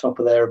to the top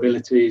of their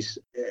abilities.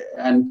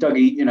 And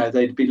Dougie,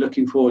 they'd be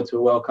looking forward to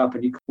a World Cup,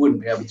 and you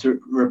wouldn't be able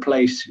to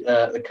replace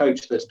the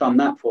coach that's done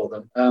that for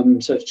them.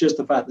 So it's just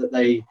the fact that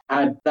they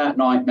had that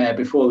nightmare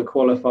before the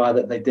qualifier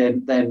that they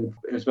did. Then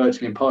it was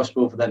virtually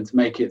impossible for them to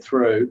make it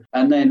through.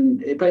 And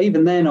then, but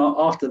even then,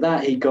 after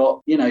that, he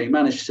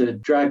managed to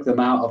drag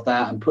them out of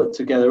that and put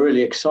together a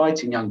really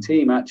exciting young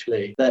team,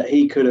 actually, that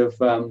he could have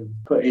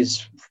put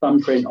his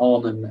thumbprint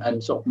on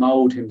and sort of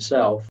mould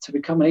himself to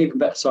become an even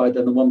better side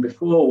than the one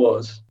before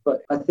was.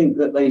 But I think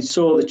that they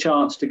saw the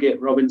chance to get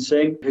Robin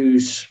Singh,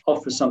 who's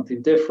offers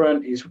something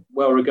different. He's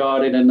well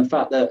regarded, and the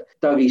fact that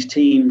Dougie's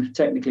team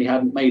technically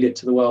hadn't made it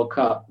to the World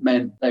Cup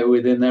meant they were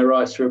within their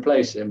rights to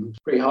replace him. It's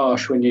pretty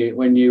harsh when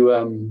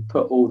you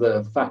put all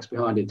the facts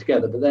behind it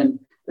together. But then,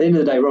 at the end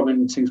of the day,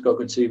 Robin Singh's got a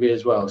good CV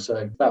as well.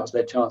 So that was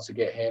their chance to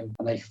get him,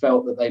 and they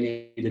felt that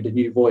they needed a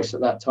new voice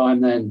at that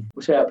time. Then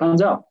we'll see how it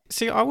pans out.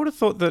 See, I would have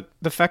thought that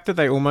the fact that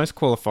they almost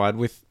qualified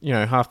with,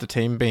 half the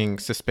team being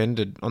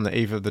suspended on the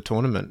eve of the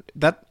tournament,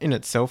 that in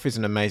itself is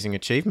an amazing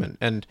achievement.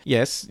 And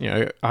yes,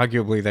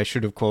 arguably they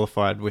should have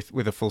qualified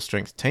with a full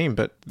strength team,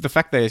 but the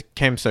fact they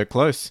came so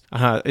close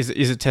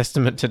is a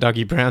testament to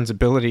Dougie Brown's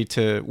ability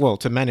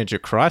to manage a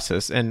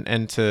crisis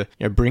and to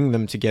bring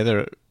them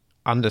together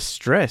under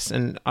stress.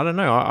 And I don't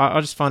know,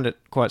 I just find it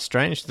quite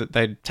strange that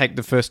they'd take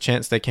the first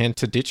chance they can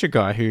to ditch a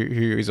guy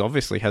who is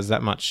obviously has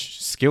that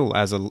much skill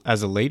as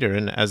a leader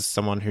and as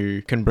someone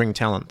who can bring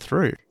talent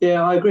through.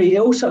 Yeah, I agree.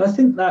 Also, I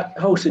think that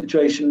whole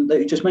situation that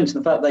you just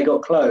mentioned, the fact they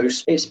got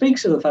close, it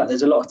speaks of the fact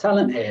there's a lot of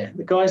talent here.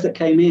 The guys that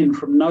came in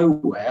from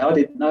nowhere, I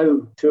didn't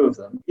know two of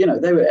them.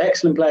 They were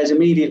excellent players,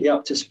 immediately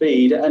up to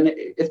speed. And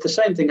if the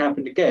same thing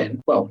happened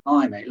again, well,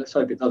 let's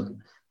hope it doesn't.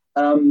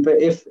 But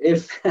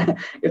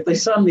if they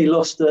suddenly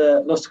lost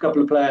a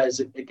couple of players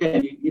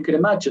again, you could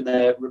imagine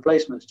their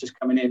replacements just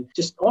coming in.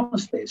 Just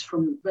honestly, it's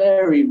from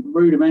very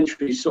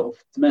rudimentary sort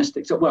of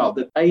domestic. Well,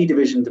 the A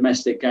division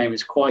domestic game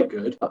is quite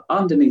good, but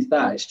underneath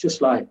that, it's just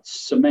like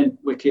cement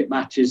wicket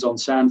matches on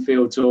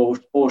sandfields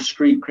or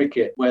street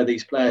cricket where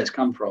these players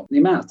come from. The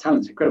amount of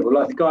talent is incredible.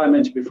 Like the guy I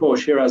mentioned before,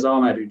 Shiraz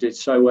Ahmed, who did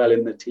so well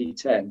in the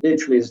T10,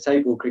 literally is a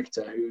table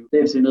cricketer who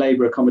lives in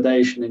labour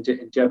accommodation in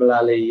Jebel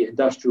Ali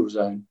Industrial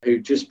Zone, who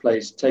just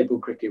plays table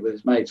cricket with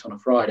his mates on a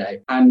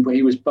Friday, and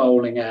he was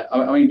bowling he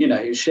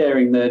was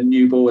sharing the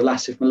new ball with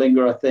Lasif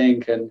Malinga, I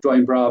think, and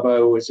Dwayne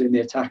Bravo was in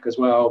the attack as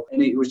well,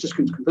 and he was just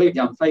completely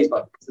unfazed by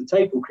it, because the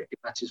table cricket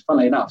matches,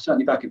 funnily enough,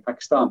 certainly back in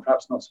Pakistan,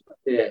 perhaps not so much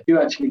here,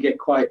 you actually get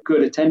quite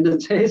good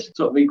attendances,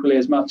 sort of equally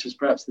as much as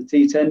perhaps the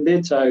T10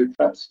 did, so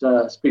perhaps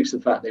speaks to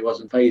the fact that he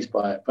wasn't fazed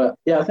by it. But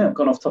yeah, I think I've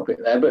gone off topic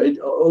there, but it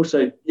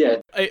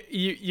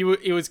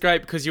was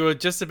great, because you were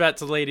just about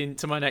to lead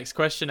into my next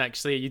question.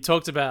 Actually, you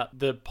talked about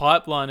the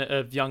pipeline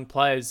of young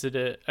players that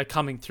are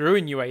coming through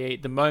in UAE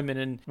at the moment,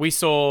 and we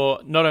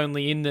saw not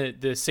only in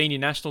the senior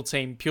national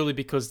team, purely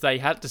because they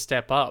had to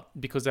step up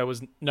because there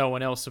was no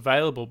one else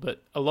available,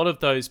 but a lot of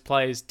those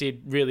players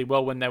did really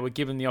well when they were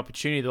given the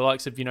opportunity. The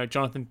likes of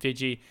Jonathan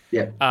Fiji,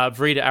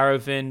 Vrida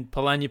Aravind,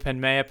 Palaniappan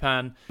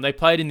Mayapan. They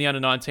played in the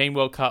Under-19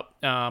 World Cup,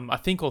 I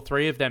think all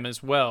three of them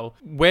as well.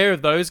 Where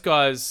have those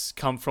guys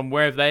come from?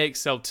 Where have they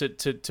excelled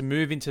to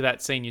move into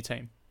that senior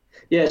team?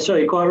 Yeah,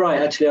 sorry, quite right.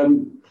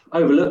 Actually,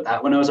 overlooked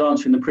that when I was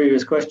answering the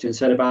previous question,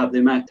 said about the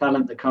amount of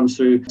talent that comes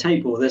through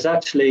table. There's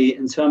actually,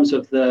 in terms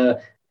of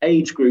the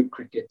age group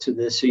cricket to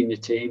the senior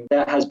team.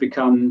 That has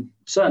become,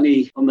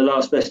 certainly on the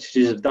last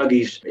vestiges of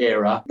Dougie's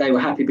era, they were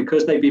happy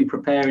because they've been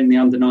preparing the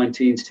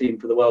under-19s team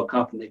for the World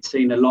Cup and they'd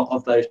seen a lot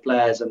of those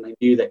players and they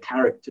knew their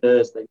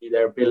characters, they knew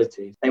their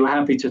abilities. They were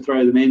happy to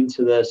throw them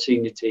into the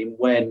senior team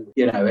when,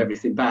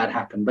 everything bad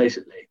happened,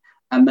 basically.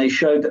 And they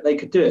showed that they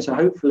could do it. So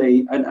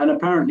hopefully, and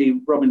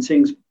apparently Robin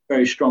Singh's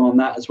very strong on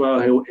that as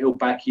well. He'll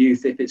back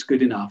youth if it's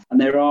good enough. And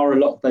there are a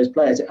lot of those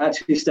players. It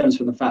actually stems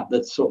from the fact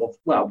that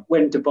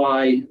when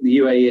Dubai, the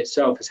UAE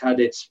itself has had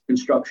its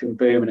construction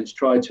boom and it's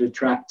tried to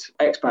attract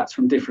expats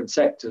from different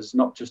sectors,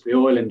 not just the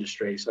oil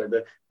industry. So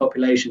the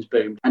population's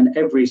boomed and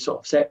every sort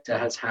of sector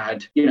has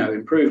had,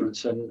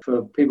 improvements. And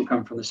for people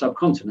coming from the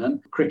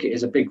subcontinent, cricket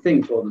is a big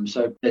thing for them.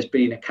 So there's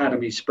been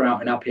academies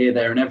sprouting up here,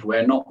 there and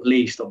everywhere, not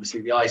least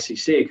obviously the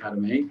ICC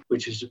Academy,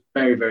 which is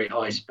very, very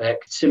high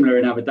spec. Similar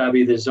in Abu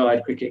Dhabi, the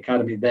Zayed Cricket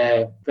Academy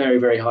there, very,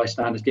 very high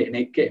standards,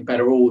 getting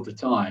better all the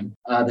time.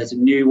 There's a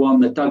new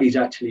one that Dougie's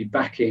actually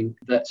backing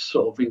that's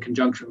sort of in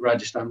conjunction with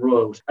Rajasthan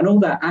Royals. And all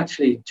that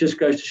actually just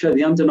goes to show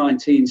the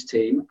under-19s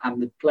team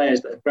and the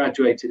players that have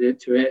graduated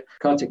into it,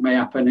 Kartik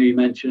Mayappan, who you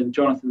mentioned,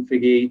 Jonathan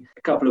Figge,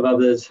 a couple of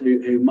others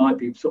who might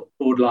be sort of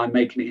borderline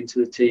making it into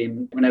the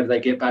team whenever they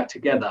get back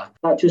together.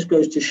 That just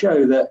goes to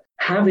show that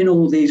having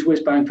all these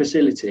whiz-bang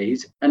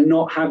facilities and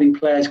not having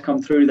players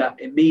come through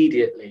that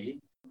immediately,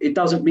 it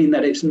doesn't mean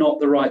that it's not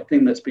the right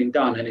thing that's been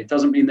done, and it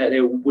doesn't mean that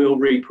it will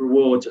reap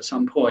rewards at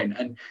some point.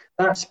 And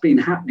that's been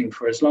happening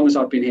for as long as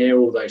I've been here.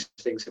 All those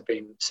things have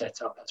been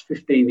set up. That's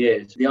 15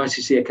 years. The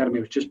ICC Academy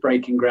was just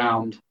breaking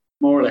ground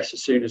more or less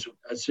as soon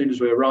as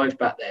we arrived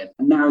back then.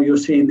 And now you're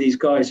seeing these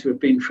guys who have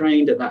been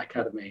trained at that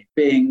academy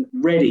being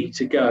ready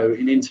to go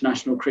in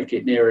international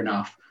cricket near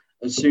enough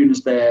as soon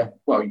as they're,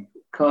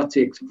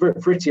 Kartik,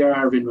 Fritya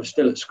Arvind was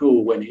still at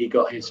school when he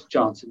got his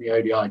chance in the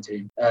ODI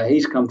team.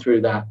 He's come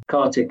through that.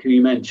 Kartik, who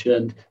you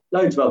mentioned,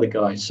 loads of other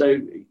guys.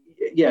 So,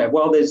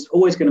 while there's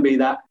always going to be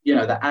that,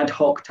 the ad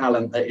hoc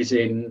talent that is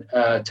in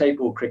tape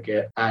ball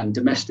cricket and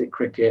domestic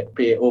cricket,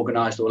 be it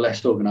organised or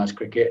less organised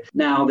cricket,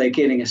 now they're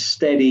getting a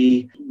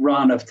steady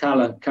run of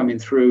talent coming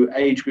through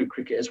age group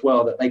cricket as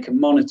well that they can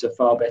monitor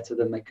far better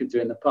than they could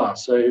do in the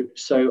past.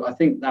 So I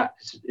think that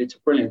it's a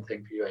brilliant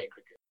thing for UAE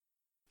cricket.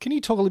 Can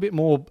you talk a little bit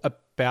more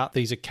about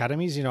these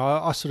academies?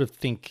 I sort of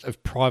think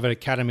of private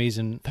academies,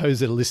 and those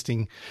that are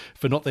listening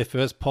for not their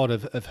first pod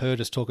have heard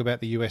us talk about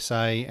the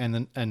USA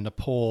and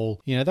Nepal.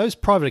 Those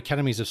private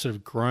academies have sort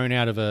of grown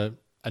out of a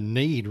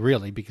need,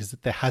 really, because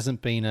there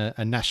hasn't been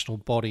a national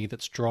body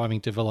that's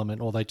driving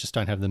development, or they just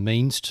don't have the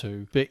means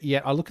to. But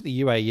yet I look at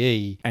the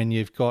UAE and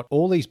you've got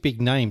all these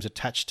big names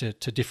attached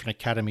to different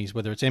academies,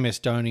 whether it's MS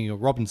Dhoni or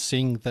Robin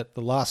Singh, that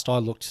the last I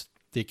looked,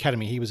 the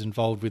academy he was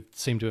involved with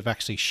seemed to have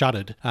actually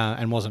shuttered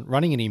and wasn't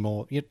running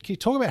anymore. Can you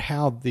talk about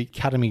how the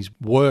academies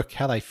work,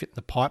 how they fit in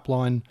the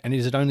pipeline, and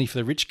is it only for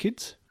the rich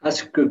kids?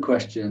 That's a good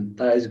question.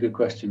 That is a good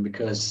question,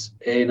 because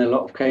in a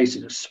lot of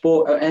cases,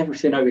 sport,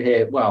 everything over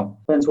here,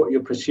 depends what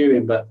you're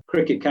pursuing, but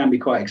cricket can be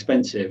quite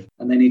expensive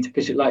and they need to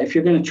pitch it. Like if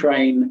you're going to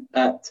train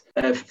at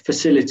a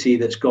facility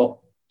that's got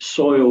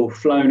soil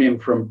flown in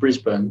from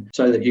Brisbane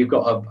so that you've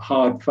got a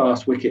hard,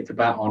 fast wicket to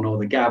bat on, or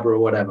the Gabba or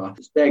whatever,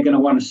 they're going to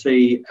want to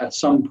see at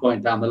some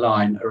point down the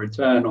line a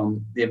return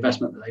on the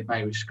investment that they've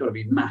made, which has got to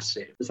be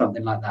massive for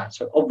something like that.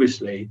 So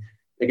obviously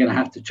they're going to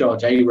have to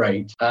charge a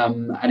rate,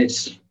 and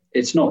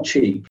it's not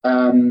cheap.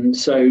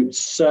 So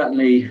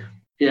certainly,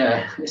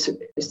 it's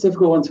a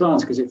difficult one to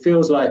answer, because it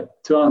feels like,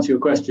 to answer your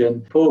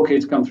question, poor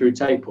kids come through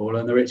tape ball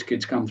and the rich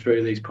kids come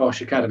through these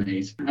posh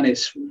academies. And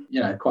it's,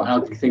 quite an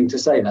ugly thing to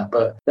say that,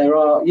 but there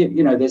are,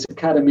 there's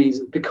academies,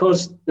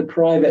 because the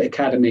private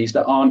academies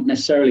that aren't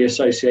necessarily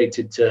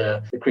associated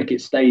to the cricket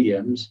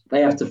stadiums,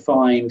 they have to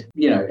find,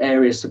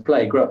 areas to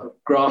play,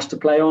 grass to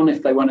play on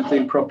if they want to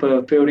do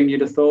proper fielding,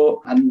 you'd have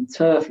thought, and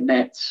turf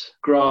nets,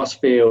 grass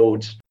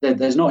fields.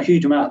 There's not a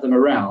huge amount of them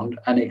around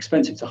and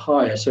expensive to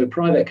hire. So a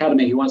private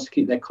academy who wants to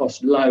keep their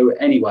costs low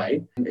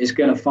anyway is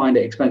going to find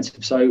it expensive.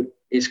 So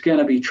it's going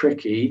to be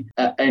tricky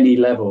at any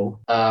level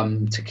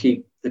to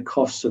keep the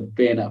costs of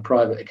being at a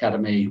private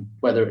academy,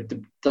 whether it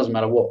doesn't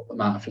matter what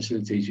amount of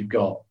facilities you've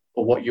got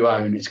or what you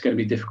own, it's going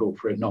to be difficult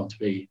for it not to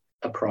be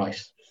a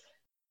price.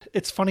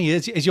 It's funny,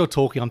 as you're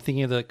talking, I'm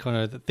thinking of the kind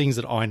of the things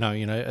that I know,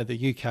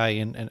 the UK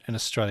and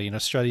Australia. In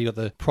Australia, you've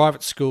got the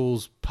private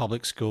schools,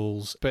 public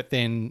schools, but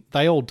then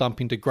they all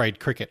dump into grade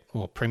cricket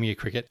or premier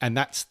cricket, and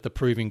that's the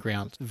proving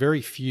ground.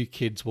 Very few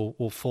kids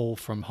will fall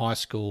from high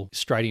school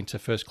straight into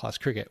first-class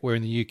cricket, where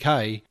in the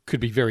UK could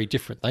be very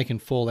different. They can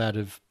fall out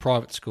of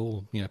private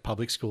school,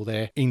 public school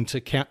there, into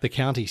the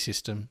county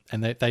system,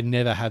 and they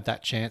never have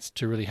that chance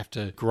to really have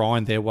to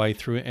grind their way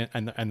through it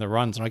and the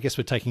runs. And I guess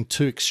we're taking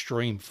two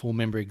extreme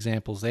full-member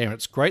examples there. And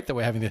it's great that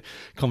we're having the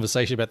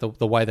conversation about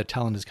the way the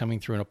talent is coming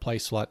through in a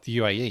place like the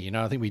UAE.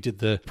 I think we did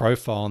the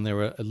profile and there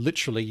were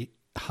literally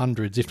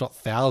hundreds, if not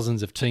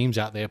thousands of teams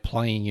out there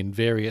playing in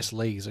various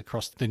leagues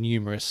across the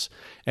numerous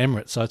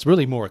Emirates. So it's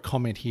really more a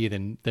comment here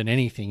than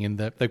anything, in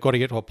that they've got to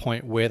get to a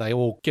point where they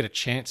all get a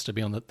chance to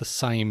be on the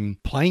same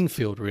playing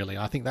field, really.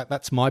 I think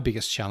that's my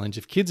biggest challenge.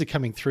 If kids are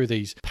coming through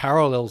these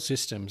parallel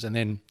systems and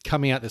then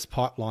coming out this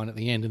pipeline at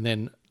the end, and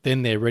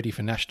then they're ready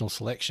for national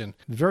selection.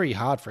 Very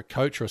hard for a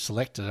coach or a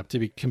selector to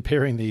be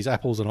comparing these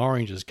apples and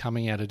oranges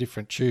coming out of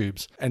different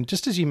tubes. And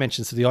just as you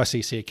mentioned, so the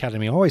ICC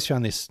Academy, I always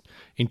found this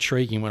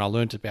intriguing when I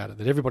learned about it,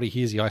 that everybody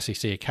hears the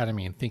ICC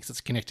Academy and thinks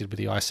it's connected with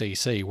the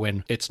ICC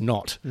when it's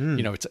not.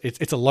 You know,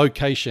 it's a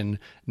location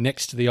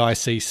next to the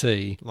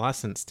ICC,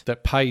 licensed,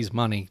 that pays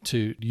money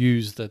to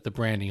use the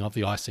branding of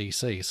the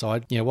ICC. So,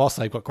 whilst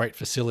they've got great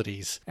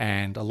facilities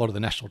and a lot of the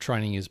national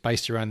training is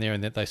based around there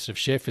and that they sort of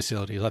share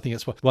facilities, I think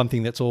it's one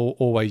thing that's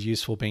always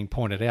useful being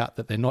pointed out,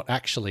 that they're not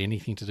actually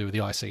anything to do with the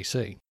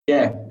ICC.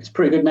 Yeah, it's a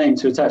pretty good name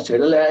to attach to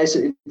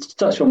it. It's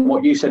touched on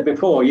what you said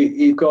before.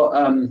 You've got,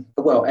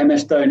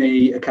 MS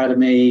Dhoni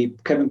Academy,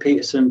 Kevin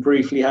Peterson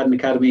briefly had an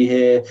academy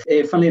here.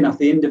 Funnily enough,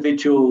 the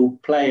individual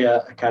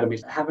player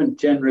academies haven't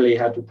generally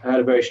had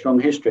a very strong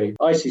history.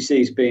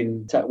 ICC's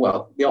been,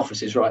 the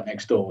office is right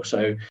next door,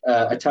 so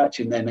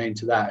attaching their name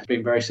to that has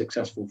been very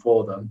successful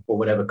for them, or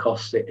whatever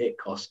costs it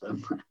costs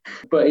them.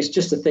 But it's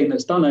just a thing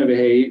that's done over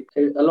here.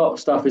 A lot of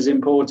stuff is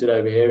imported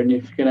over here, and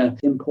if you're going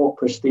to import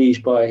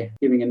prestige by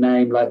giving a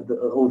name like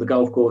all the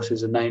golf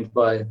courses are named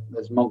by,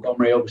 there's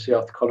Montgomery, obviously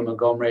after Colin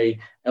Montgomery,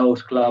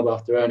 Els Club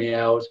after Ernie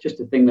Els, just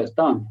a thing that's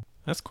done.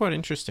 That's quite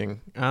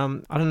interesting. I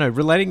don't know,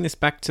 relating this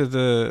back to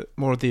the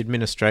more of the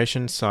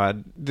administration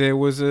side, there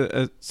was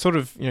a sort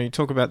of, you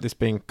talk about this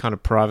being kind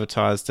of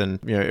privatized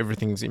and,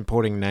 everything's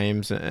importing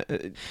names.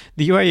 The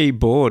UAE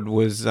board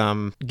was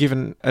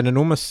given an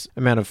enormous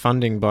amount of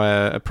funding by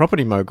a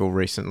property mogul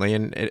recently,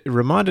 and it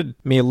reminded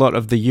me a lot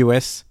of the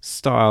US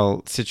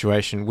style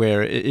situation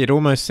where it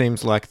almost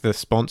seems like the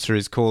sponsor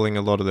is calling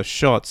a lot of the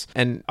shots.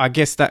 And I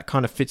guess that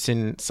kind of fits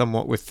in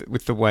somewhat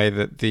with the way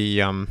that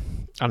the,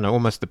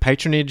 almost the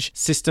patronage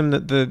system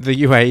that the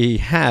UAE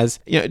has.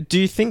 Do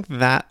you think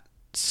that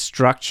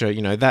structure,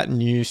 that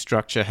new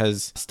structure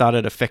has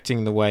started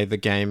affecting the way the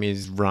game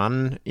is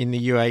run in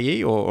the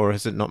UAE, or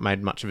has it not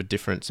made much of a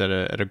difference at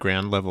a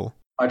ground level?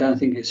 I don't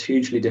think it's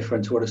hugely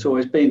different to what it's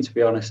always been, to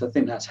be honest. I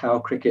think that's how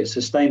cricket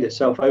sustained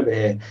itself over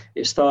here.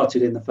 It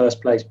started in the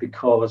first place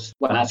because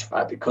an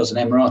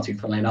Emirati,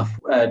 funnily enough,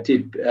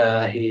 did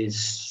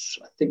his,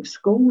 I think,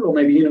 school or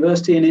maybe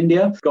university in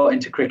India, got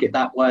into cricket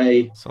that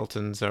way.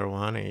 Sultan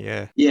Zarawani,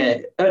 yeah.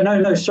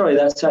 Yeah. Sorry,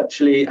 that's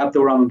actually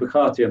Abdul Rahman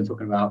Bukati I'm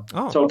talking about.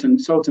 Oh.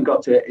 Sultan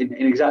got to it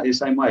in exactly the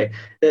same way.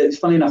 It's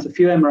funny enough, a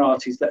few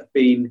Emiratis that have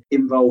been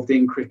involved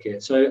in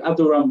cricket. So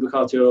Abdul Rahman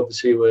Bukati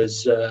obviously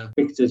was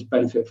Cricketers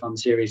Benefit Fund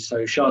Series,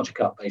 so Sharjah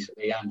Cup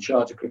basically, and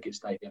Sharjah Cricket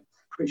Stadium.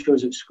 Pretty sure he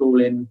was at school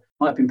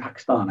might have been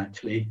Pakistan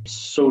actually.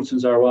 Sultan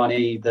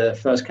Zarawani, the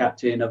first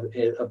captain of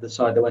the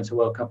side that went to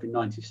World Cup in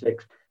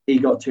 '96, he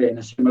got to it in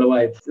a similar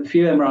way. The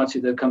few Emirati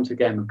that have come to the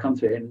game have come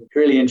to it in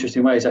really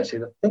interesting ways,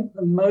 actually. I think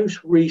the most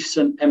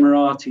recent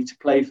Emirati to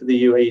play for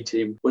the UAE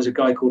team was a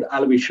guy called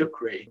Alawi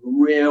Shukri,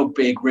 real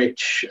big,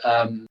 rich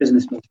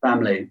businessman's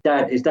family.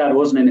 His dad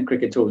wasn't in the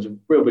cricket at all, he was a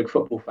real big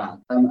football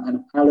fan.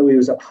 And Alawi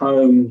was at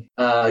home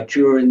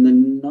during the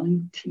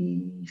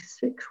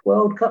 96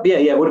 World Cup. Yeah,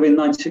 it would have been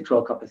the 96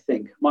 World Cup, I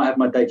think. Might have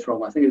my dates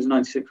wrong. I think it was the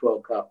 96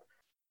 World Cup.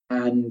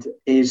 And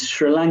his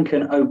Sri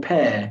Lankan au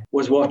pair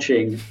was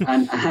watching,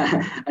 and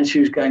and she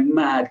was going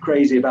mad,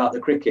 crazy about the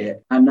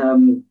cricket.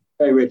 And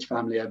very rich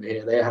family over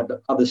here. They had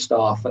other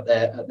staff at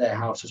their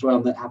house as well,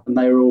 and that happened.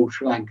 They were all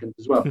Sri Lankans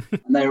as well,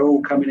 and they were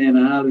all coming in.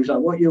 And Ali was like,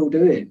 "What are you all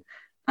doing?"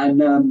 And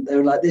they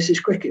were like, "This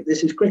is cricket.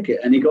 This is cricket."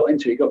 And he got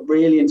into it. He got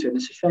really into it. And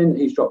it's a shame that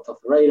he's dropped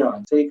off the radar.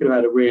 And so he could have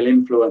had a real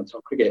influence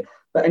on cricket.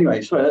 But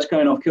anyway, sorry, that's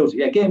going off kilter.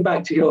 Yeah, getting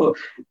back to your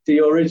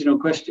original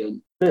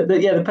question.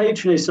 The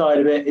patronage side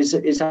of it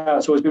is how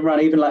it's always been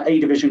run. Even like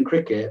A-division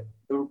cricket,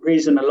 the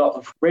reason a lot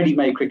of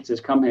ready-made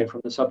cricketers come here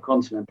from the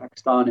subcontinent,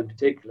 Pakistan in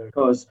particular,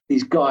 because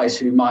these guys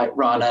who might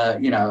run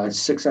a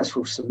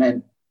successful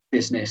cement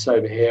business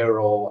over here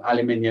or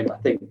aluminium. I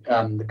think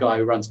the guy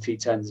who runs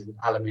T10s is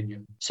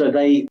aluminium. So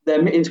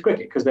they're into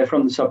cricket because they're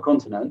from the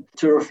subcontinent.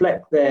 To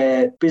reflect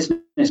their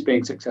business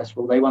being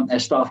successful, they want their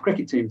staff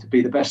cricket team to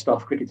be the best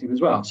staff cricket team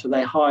as well. So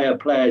they hire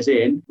players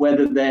in,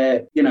 whether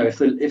they're, if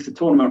the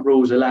tournament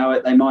rules allow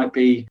it, they might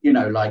be,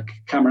 like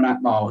Cameron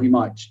Atmal, he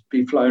might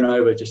be flown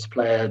over just to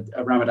play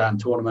a Ramadan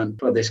tournament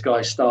for this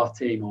guy's staff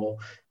team, or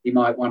he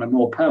might want a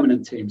more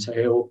permanent team, so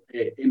he'll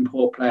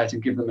import players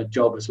and give them a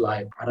job as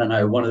one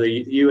of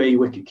the UAE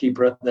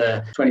wicketkeeper at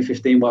the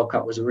 2015 World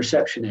Cup was a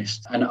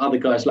receptionist, and other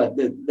guys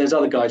there's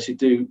other guys who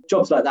do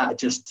jobs like that.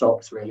 Just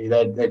tops really.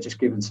 They're just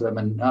given to them.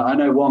 And I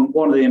know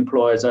one of the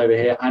employers over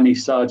here, Annie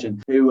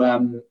Sargent,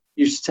 who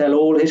used to tell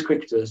all his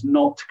cricketers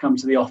not to come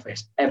to the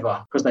office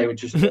ever because they were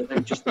just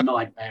a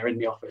nightmare in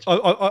the office.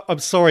 I'm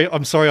sorry.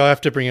 I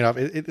have to bring it up.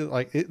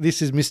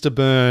 This is Mr.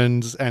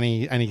 Burns and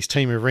his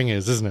team of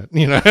ringers, isn't it?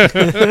 You know.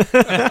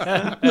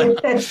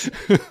 Yes.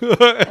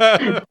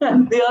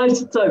 The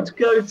isotopes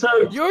go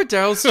toast. You're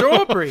Dale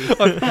Strawberry.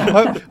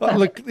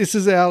 Look, this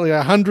is our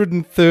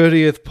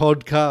 130th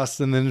podcast,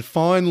 and then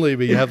finally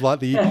we have like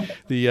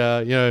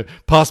the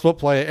passport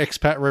player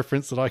expat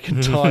reference that I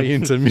can tie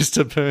into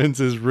Mr.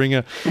 Burns's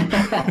ringer.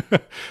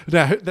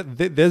 Now,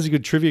 there's a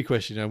good trivia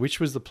question. Which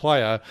was the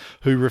player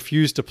who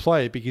refused to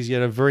play because he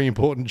had a very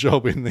important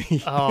job in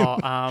the?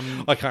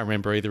 I can't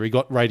remember either. He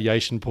got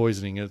radiation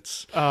poisoning.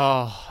 It's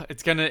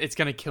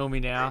gonna kill me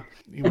now.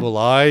 Will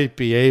I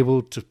be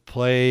able to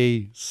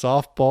play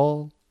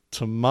softball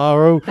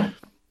tomorrow?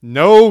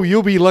 No,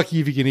 you'll be lucky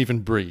if you can even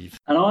breathe.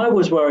 And I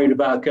was worried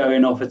about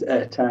going off at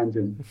a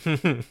tangent.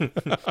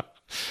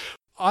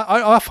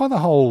 I find the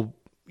whole,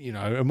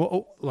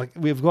 like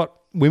we've got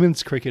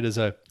women's cricket as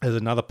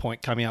another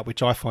point coming up,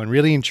 which I find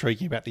really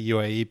intriguing about the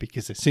UAE,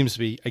 because there seems to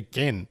be,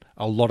 again,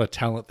 a lot of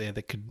talent there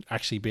that could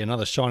actually be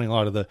another shining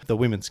light of the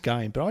women's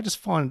game. But I just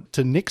find,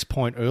 to Nick's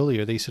point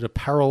earlier, these sort of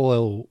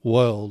parallel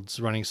worlds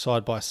running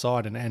side by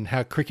side, and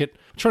how cricket,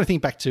 I'm trying to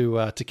think back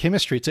to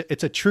chemistry,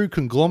 it's a true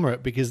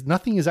conglomerate, because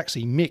nothing is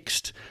actually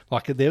mixed.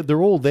 Like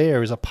they're all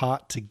there as a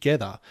part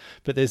together,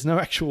 but there's no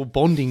actual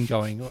bonding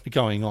going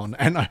on.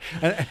 And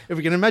if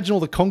we can imagine all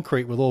the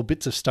concrete with all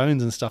bits of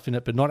stones and stuff in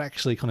it, but not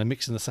actually kind of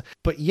mixed in the same.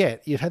 But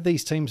yet you've had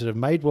these teams that have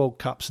made World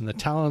Cups, and the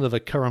talent of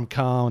a Karam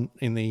Khan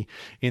in the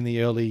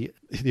early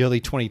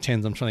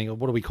 2010s. I'm trying to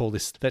think, what do we call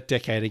that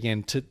decade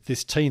again? To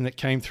this team that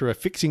came through a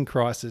fixing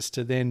crisis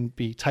to then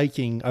be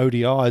taking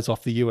ODIs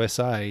off the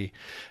USA,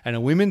 and a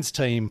women's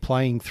team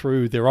playing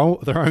through their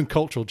own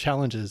cultural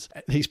challenges.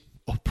 These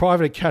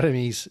private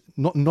academies,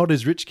 not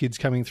as rich kids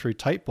coming through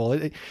tape ball.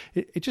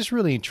 It just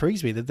really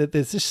intrigues me that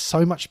there's just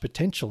so much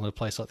potential in a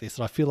place like this,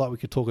 that I feel like we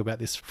could talk about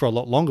this for a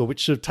lot longer,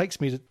 which sort of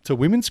takes me to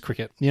women's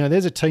cricket.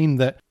 There's a team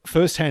that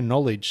first-hand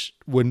knowledge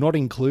were not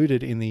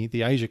included in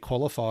the Asia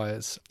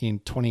qualifiers in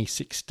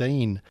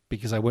 2016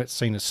 because they weren't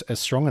seen as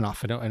strong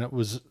enough, and it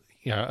was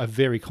a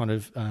very kind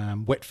of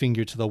wet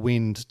finger to the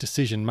wind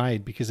decision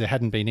made because there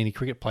hadn't been any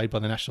cricket played by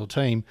the national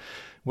team,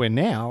 where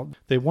now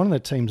they're one of the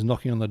teams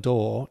knocking on the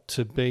door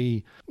to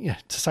be,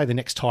 to say the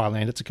next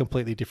Thailand. It's a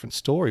completely different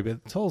story,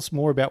 but tell us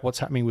more about what's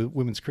happening with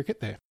women's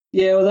cricket there.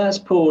 Yeah, well, that's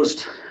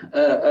paused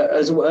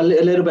as a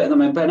little bit at the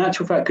moment. But in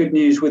actual fact, good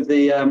news with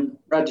the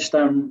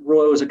Rajasthan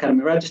Royals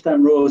Academy.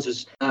 Rajasthan Royals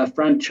is a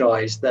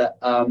franchise that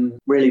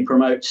really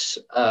promotes,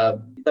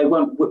 they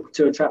want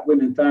to attract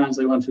women fans,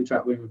 they want to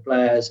attract women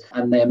players,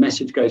 and their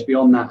message goes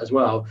beyond that as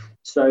well.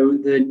 So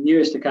the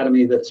newest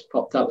academy that's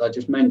popped up that I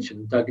just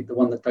mentioned, the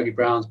one that Dougie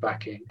Brown's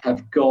backing,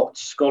 have got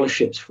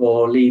scholarships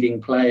for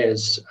leading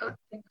players. I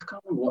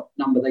can't remember what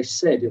number they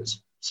said. It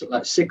was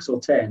like 6 or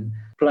 10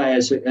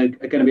 players are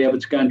going to be able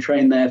to go and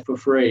train there for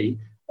free.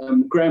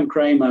 Graham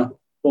Kramer,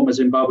 former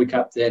Zimbabwe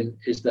captain,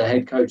 is the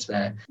head coach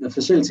there. The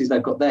facilities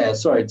they've got there,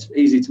 it's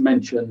easy to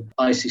mention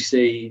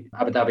ICC,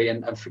 Abu Dhabi,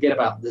 and forget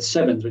about the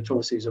Sevens, which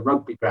obviously is a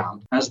rugby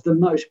ground, has the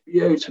most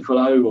beautiful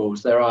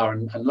ovals there are,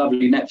 and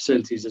lovely net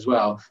facilities as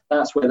well.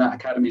 That's where that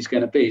academy is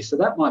going to be. So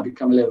that might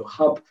become a little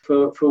hub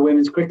for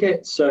women's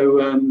cricket.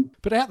 So,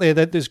 but out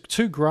there's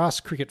 2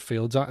 grass cricket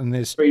fields, and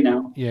there's 3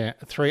 now. Yeah,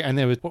 3, and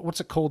there was what's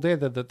it called there?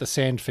 The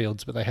sand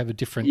fields, but they have a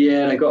different.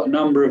 Yeah, they got a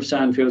number of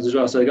sand fields as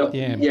well. So they got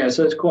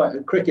So it's quite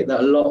a cricket that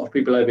a lot of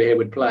people over here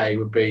would play.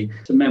 Would be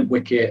cement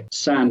wicket,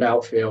 sand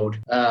outfield.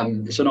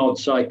 It's an odd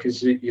sight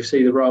because you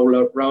see the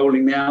roller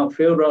rolling the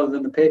outfield rather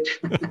than the pitch.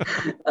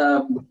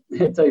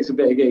 It takes a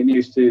bit of getting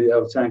used to the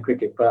old sand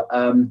cricket, but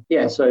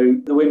so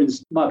the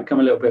women's might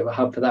become a little bit of a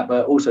hub for that,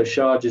 but also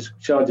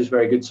Sharjah's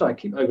very good. So I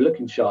keep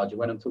overlooking Sharjah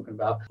when I'm talking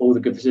about all the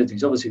good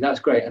facilities. Obviously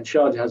that's great, and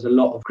Sharjah has a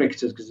lot of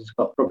cricketers because it's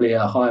got probably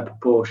a higher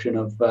proportion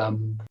of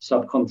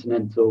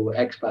subcontinental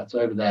expats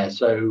over there.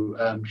 So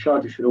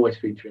Sharjah should always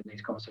feature in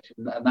these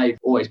conversations, and they've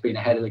always been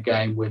ahead of the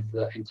game with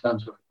in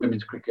terms of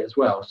women's cricket as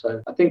well.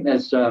 So I think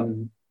there's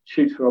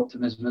shoot for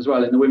optimism as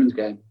well in the women's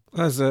game.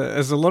 There's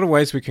a lot of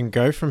ways we can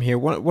go from here.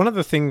 One of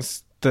the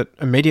things that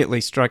immediately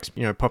strikes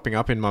popping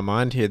up in my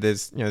mind here,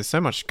 there's so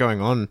much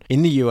going on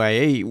in the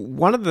UAE.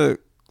 One of the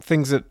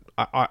things that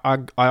I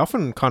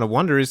often kind of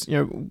wonder is,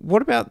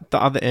 what about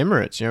the other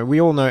Emirates? We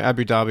all know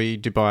Abu Dhabi,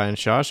 Dubai, and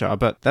Sharjah,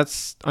 but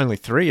that's only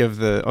 3 of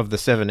the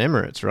 7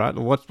 Emirates, right?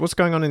 What's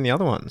going on in the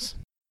other ones?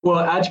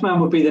 Well,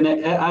 Ajman would be the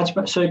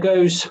next. So it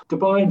goes.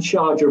 Dubai and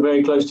Sharjah are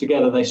very close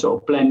together. They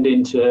sort of blend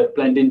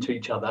into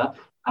each other.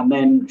 And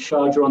then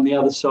Sharjah on the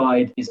other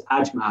side is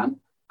Ajman,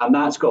 and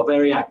that's got a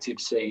very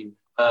active scene.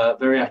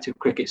 Very active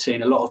cricket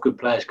scene. A lot of good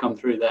players come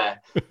through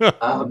there.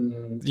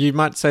 You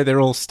might say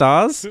they're all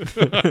stars.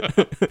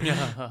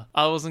 Yeah,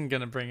 I wasn't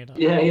going to bring it up.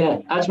 Yeah.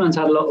 Ajman's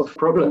had a lot of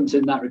problems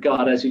in that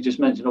regard, as you just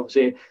mentioned.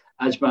 Obviously,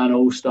 Ajman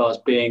All-Stars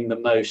being the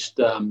most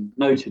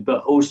noted,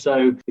 but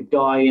also the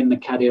guy in the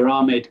Kadir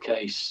Ahmed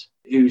case,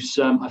 who's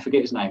I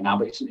forget his name now,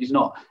 but he's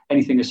not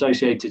anything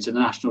associated to the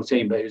national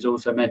team, but he was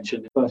also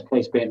mentioned, the first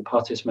case being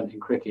participant in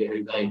cricket,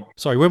 who they...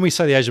 Sorry, when we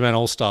say the Asian Man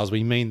All-Stars,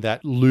 we mean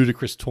that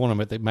ludicrous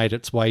tournament that made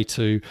its way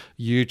to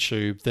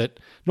YouTube that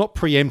not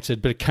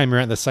preempted, but it came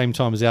around at the same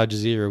time as Al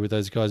Jazeera, with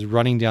those guys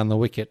running down the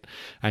wicket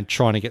and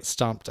trying to get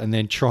stumped and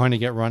then trying to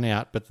get run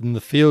out, but then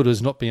the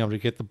fielders not being able to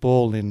get the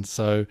ball in.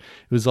 So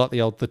it was like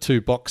the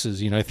two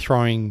boxers,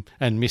 throwing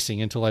and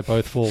missing until they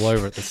both fall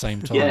over at the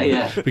same time.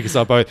 Yeah. Because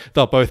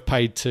they're both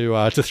paid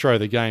to throw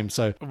the game.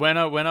 So when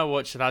I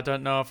watch it, I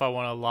don't know if I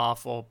want to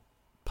laugh or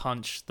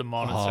punch the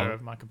monitor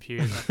of my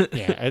computer.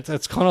 Yeah,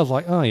 it's kind of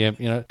like, oh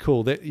yeah,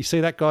 cool. You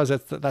see that, guys?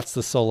 That's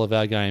the soul of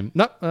our game.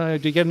 No, do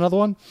you get another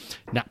one?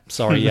 No,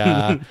 sorry.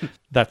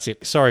 That's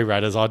it. Sorry,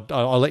 Radders.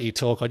 I'll let you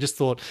talk. I just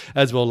thought,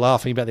 as we're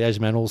laughing about the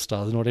Asian Man All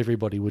Stars, not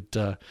everybody would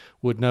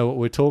know what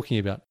we're talking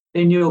about.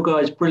 In your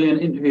guy's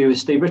brilliant interview with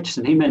Steve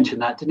Richardson, he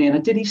mentioned that, didn't he?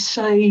 And did he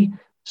say?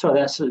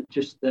 Sorry, that's the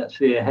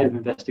head of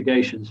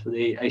investigations for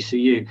the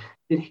ACU.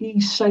 Did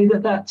he say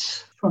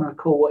that's? I'm trying to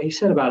recall what he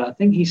said about it. I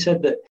think he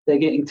said that they're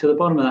getting to the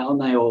bottom of that, aren't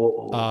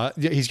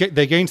they?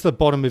 They're getting to the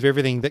bottom of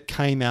everything that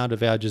came out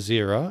of Al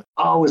Jazeera.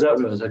 Oh, was that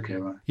what it was? Okay,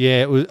 right.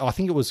 Yeah, it was. I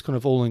think it was kind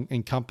of all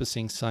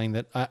encompassing, saying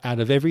that out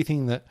of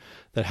everything that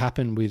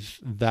happened with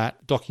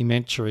that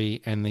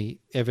documentary and the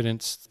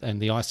evidence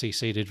and the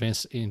ICC had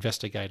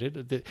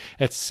investigated,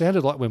 it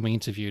sounded like when we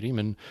interviewed him,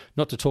 and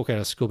not to talk out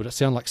of school, but it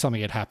sounded like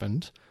something had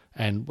happened,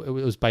 and it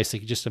was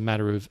basically just a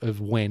matter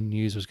of when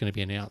news was going to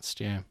be announced.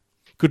 Yeah.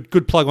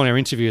 Good plug on our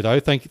interview, though.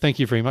 Thank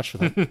you very much for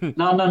that.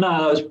 No,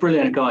 that was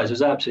brilliant, guys. It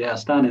was absolutely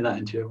outstanding, that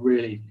interview. I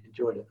really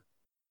enjoyed it.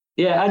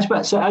 Yeah,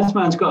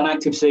 Ajman's got an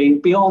active scene.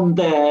 Beyond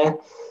there,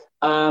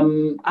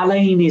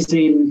 Alain is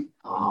in...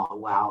 Oh,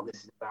 wow,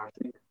 this is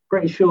embarrassing.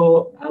 Pretty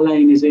sure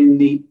Alain is in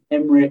the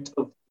Emirate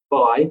of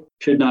Dubai.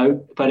 Should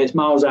know, but it's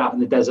miles out in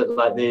the desert,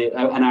 like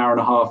an hour and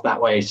a half that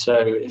way. So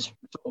it's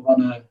sort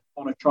of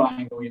on a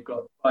triangle. You've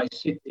got Dubai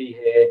City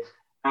here,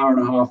 hour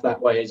and a half that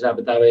way is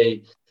Abu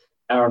Dhabi,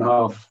 hour and a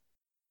half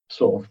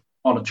sort of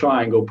on a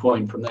triangle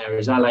point from there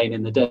is Alain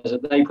in the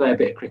desert. They play a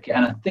bit of cricket,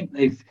 and I think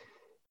they've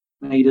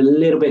made a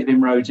little bit of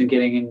inroads in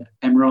getting in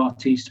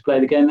Emiratis to play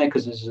the game there,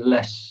 because it's a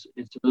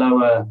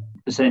lower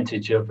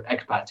percentage of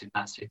expats in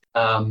that city.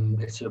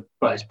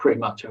 It's pretty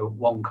much a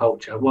one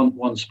culture,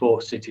 one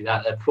sports city.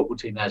 That their football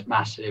team there is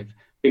massive,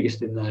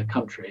 biggest in the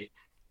country,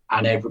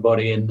 and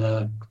everybody in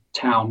the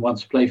town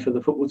wants to play for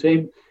the football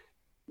team,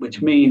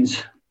 which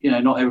means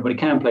not everybody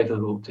can play for the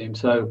football team.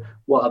 So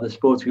what other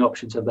sporting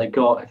options have they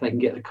got if they can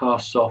get the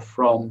casts off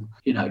from,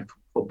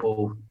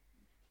 football,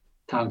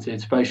 talented,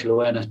 spatial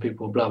awareness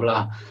people, blah,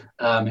 blah.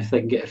 If they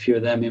can get a few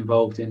of them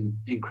involved in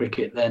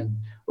cricket, then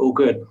all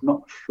good.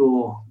 Not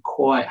sure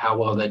quite how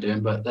well they're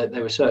doing, but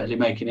they were certainly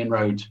making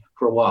inroads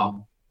for a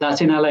while.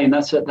 That's in Alain.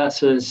 That's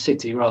a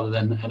city rather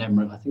than an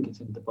emirate. I think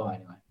it's in Dubai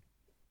anyway.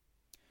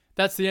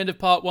 That's the end of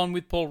part 1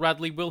 with Paul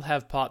Radley. We'll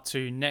have part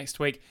 2 next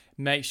week.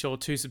 Make sure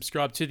to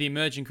subscribe to the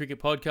Emerging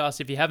Cricket Podcast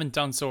if you haven't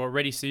done so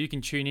already, so you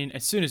can tune in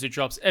as soon as it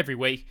drops every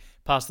week.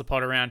 Pass the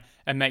pod around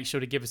and make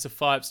sure to give us a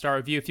 5-star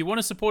review. If you want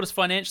to support us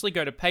financially,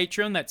 go to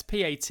Patreon. That's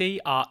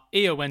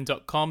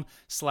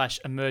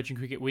patreon.com/Emerging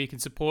Cricket, where you can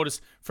support us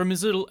from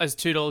as little as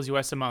 $2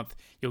 US a month.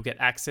 You'll get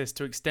access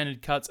to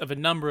extended cuts of a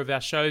number of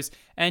our shows,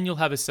 and you'll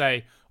have a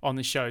say on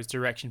the show's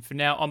direction. For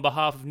now, on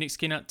behalf of Nick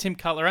Skinner, Tim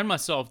Cutler, and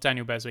myself,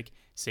 Daniel Beswick,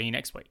 see you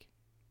next week.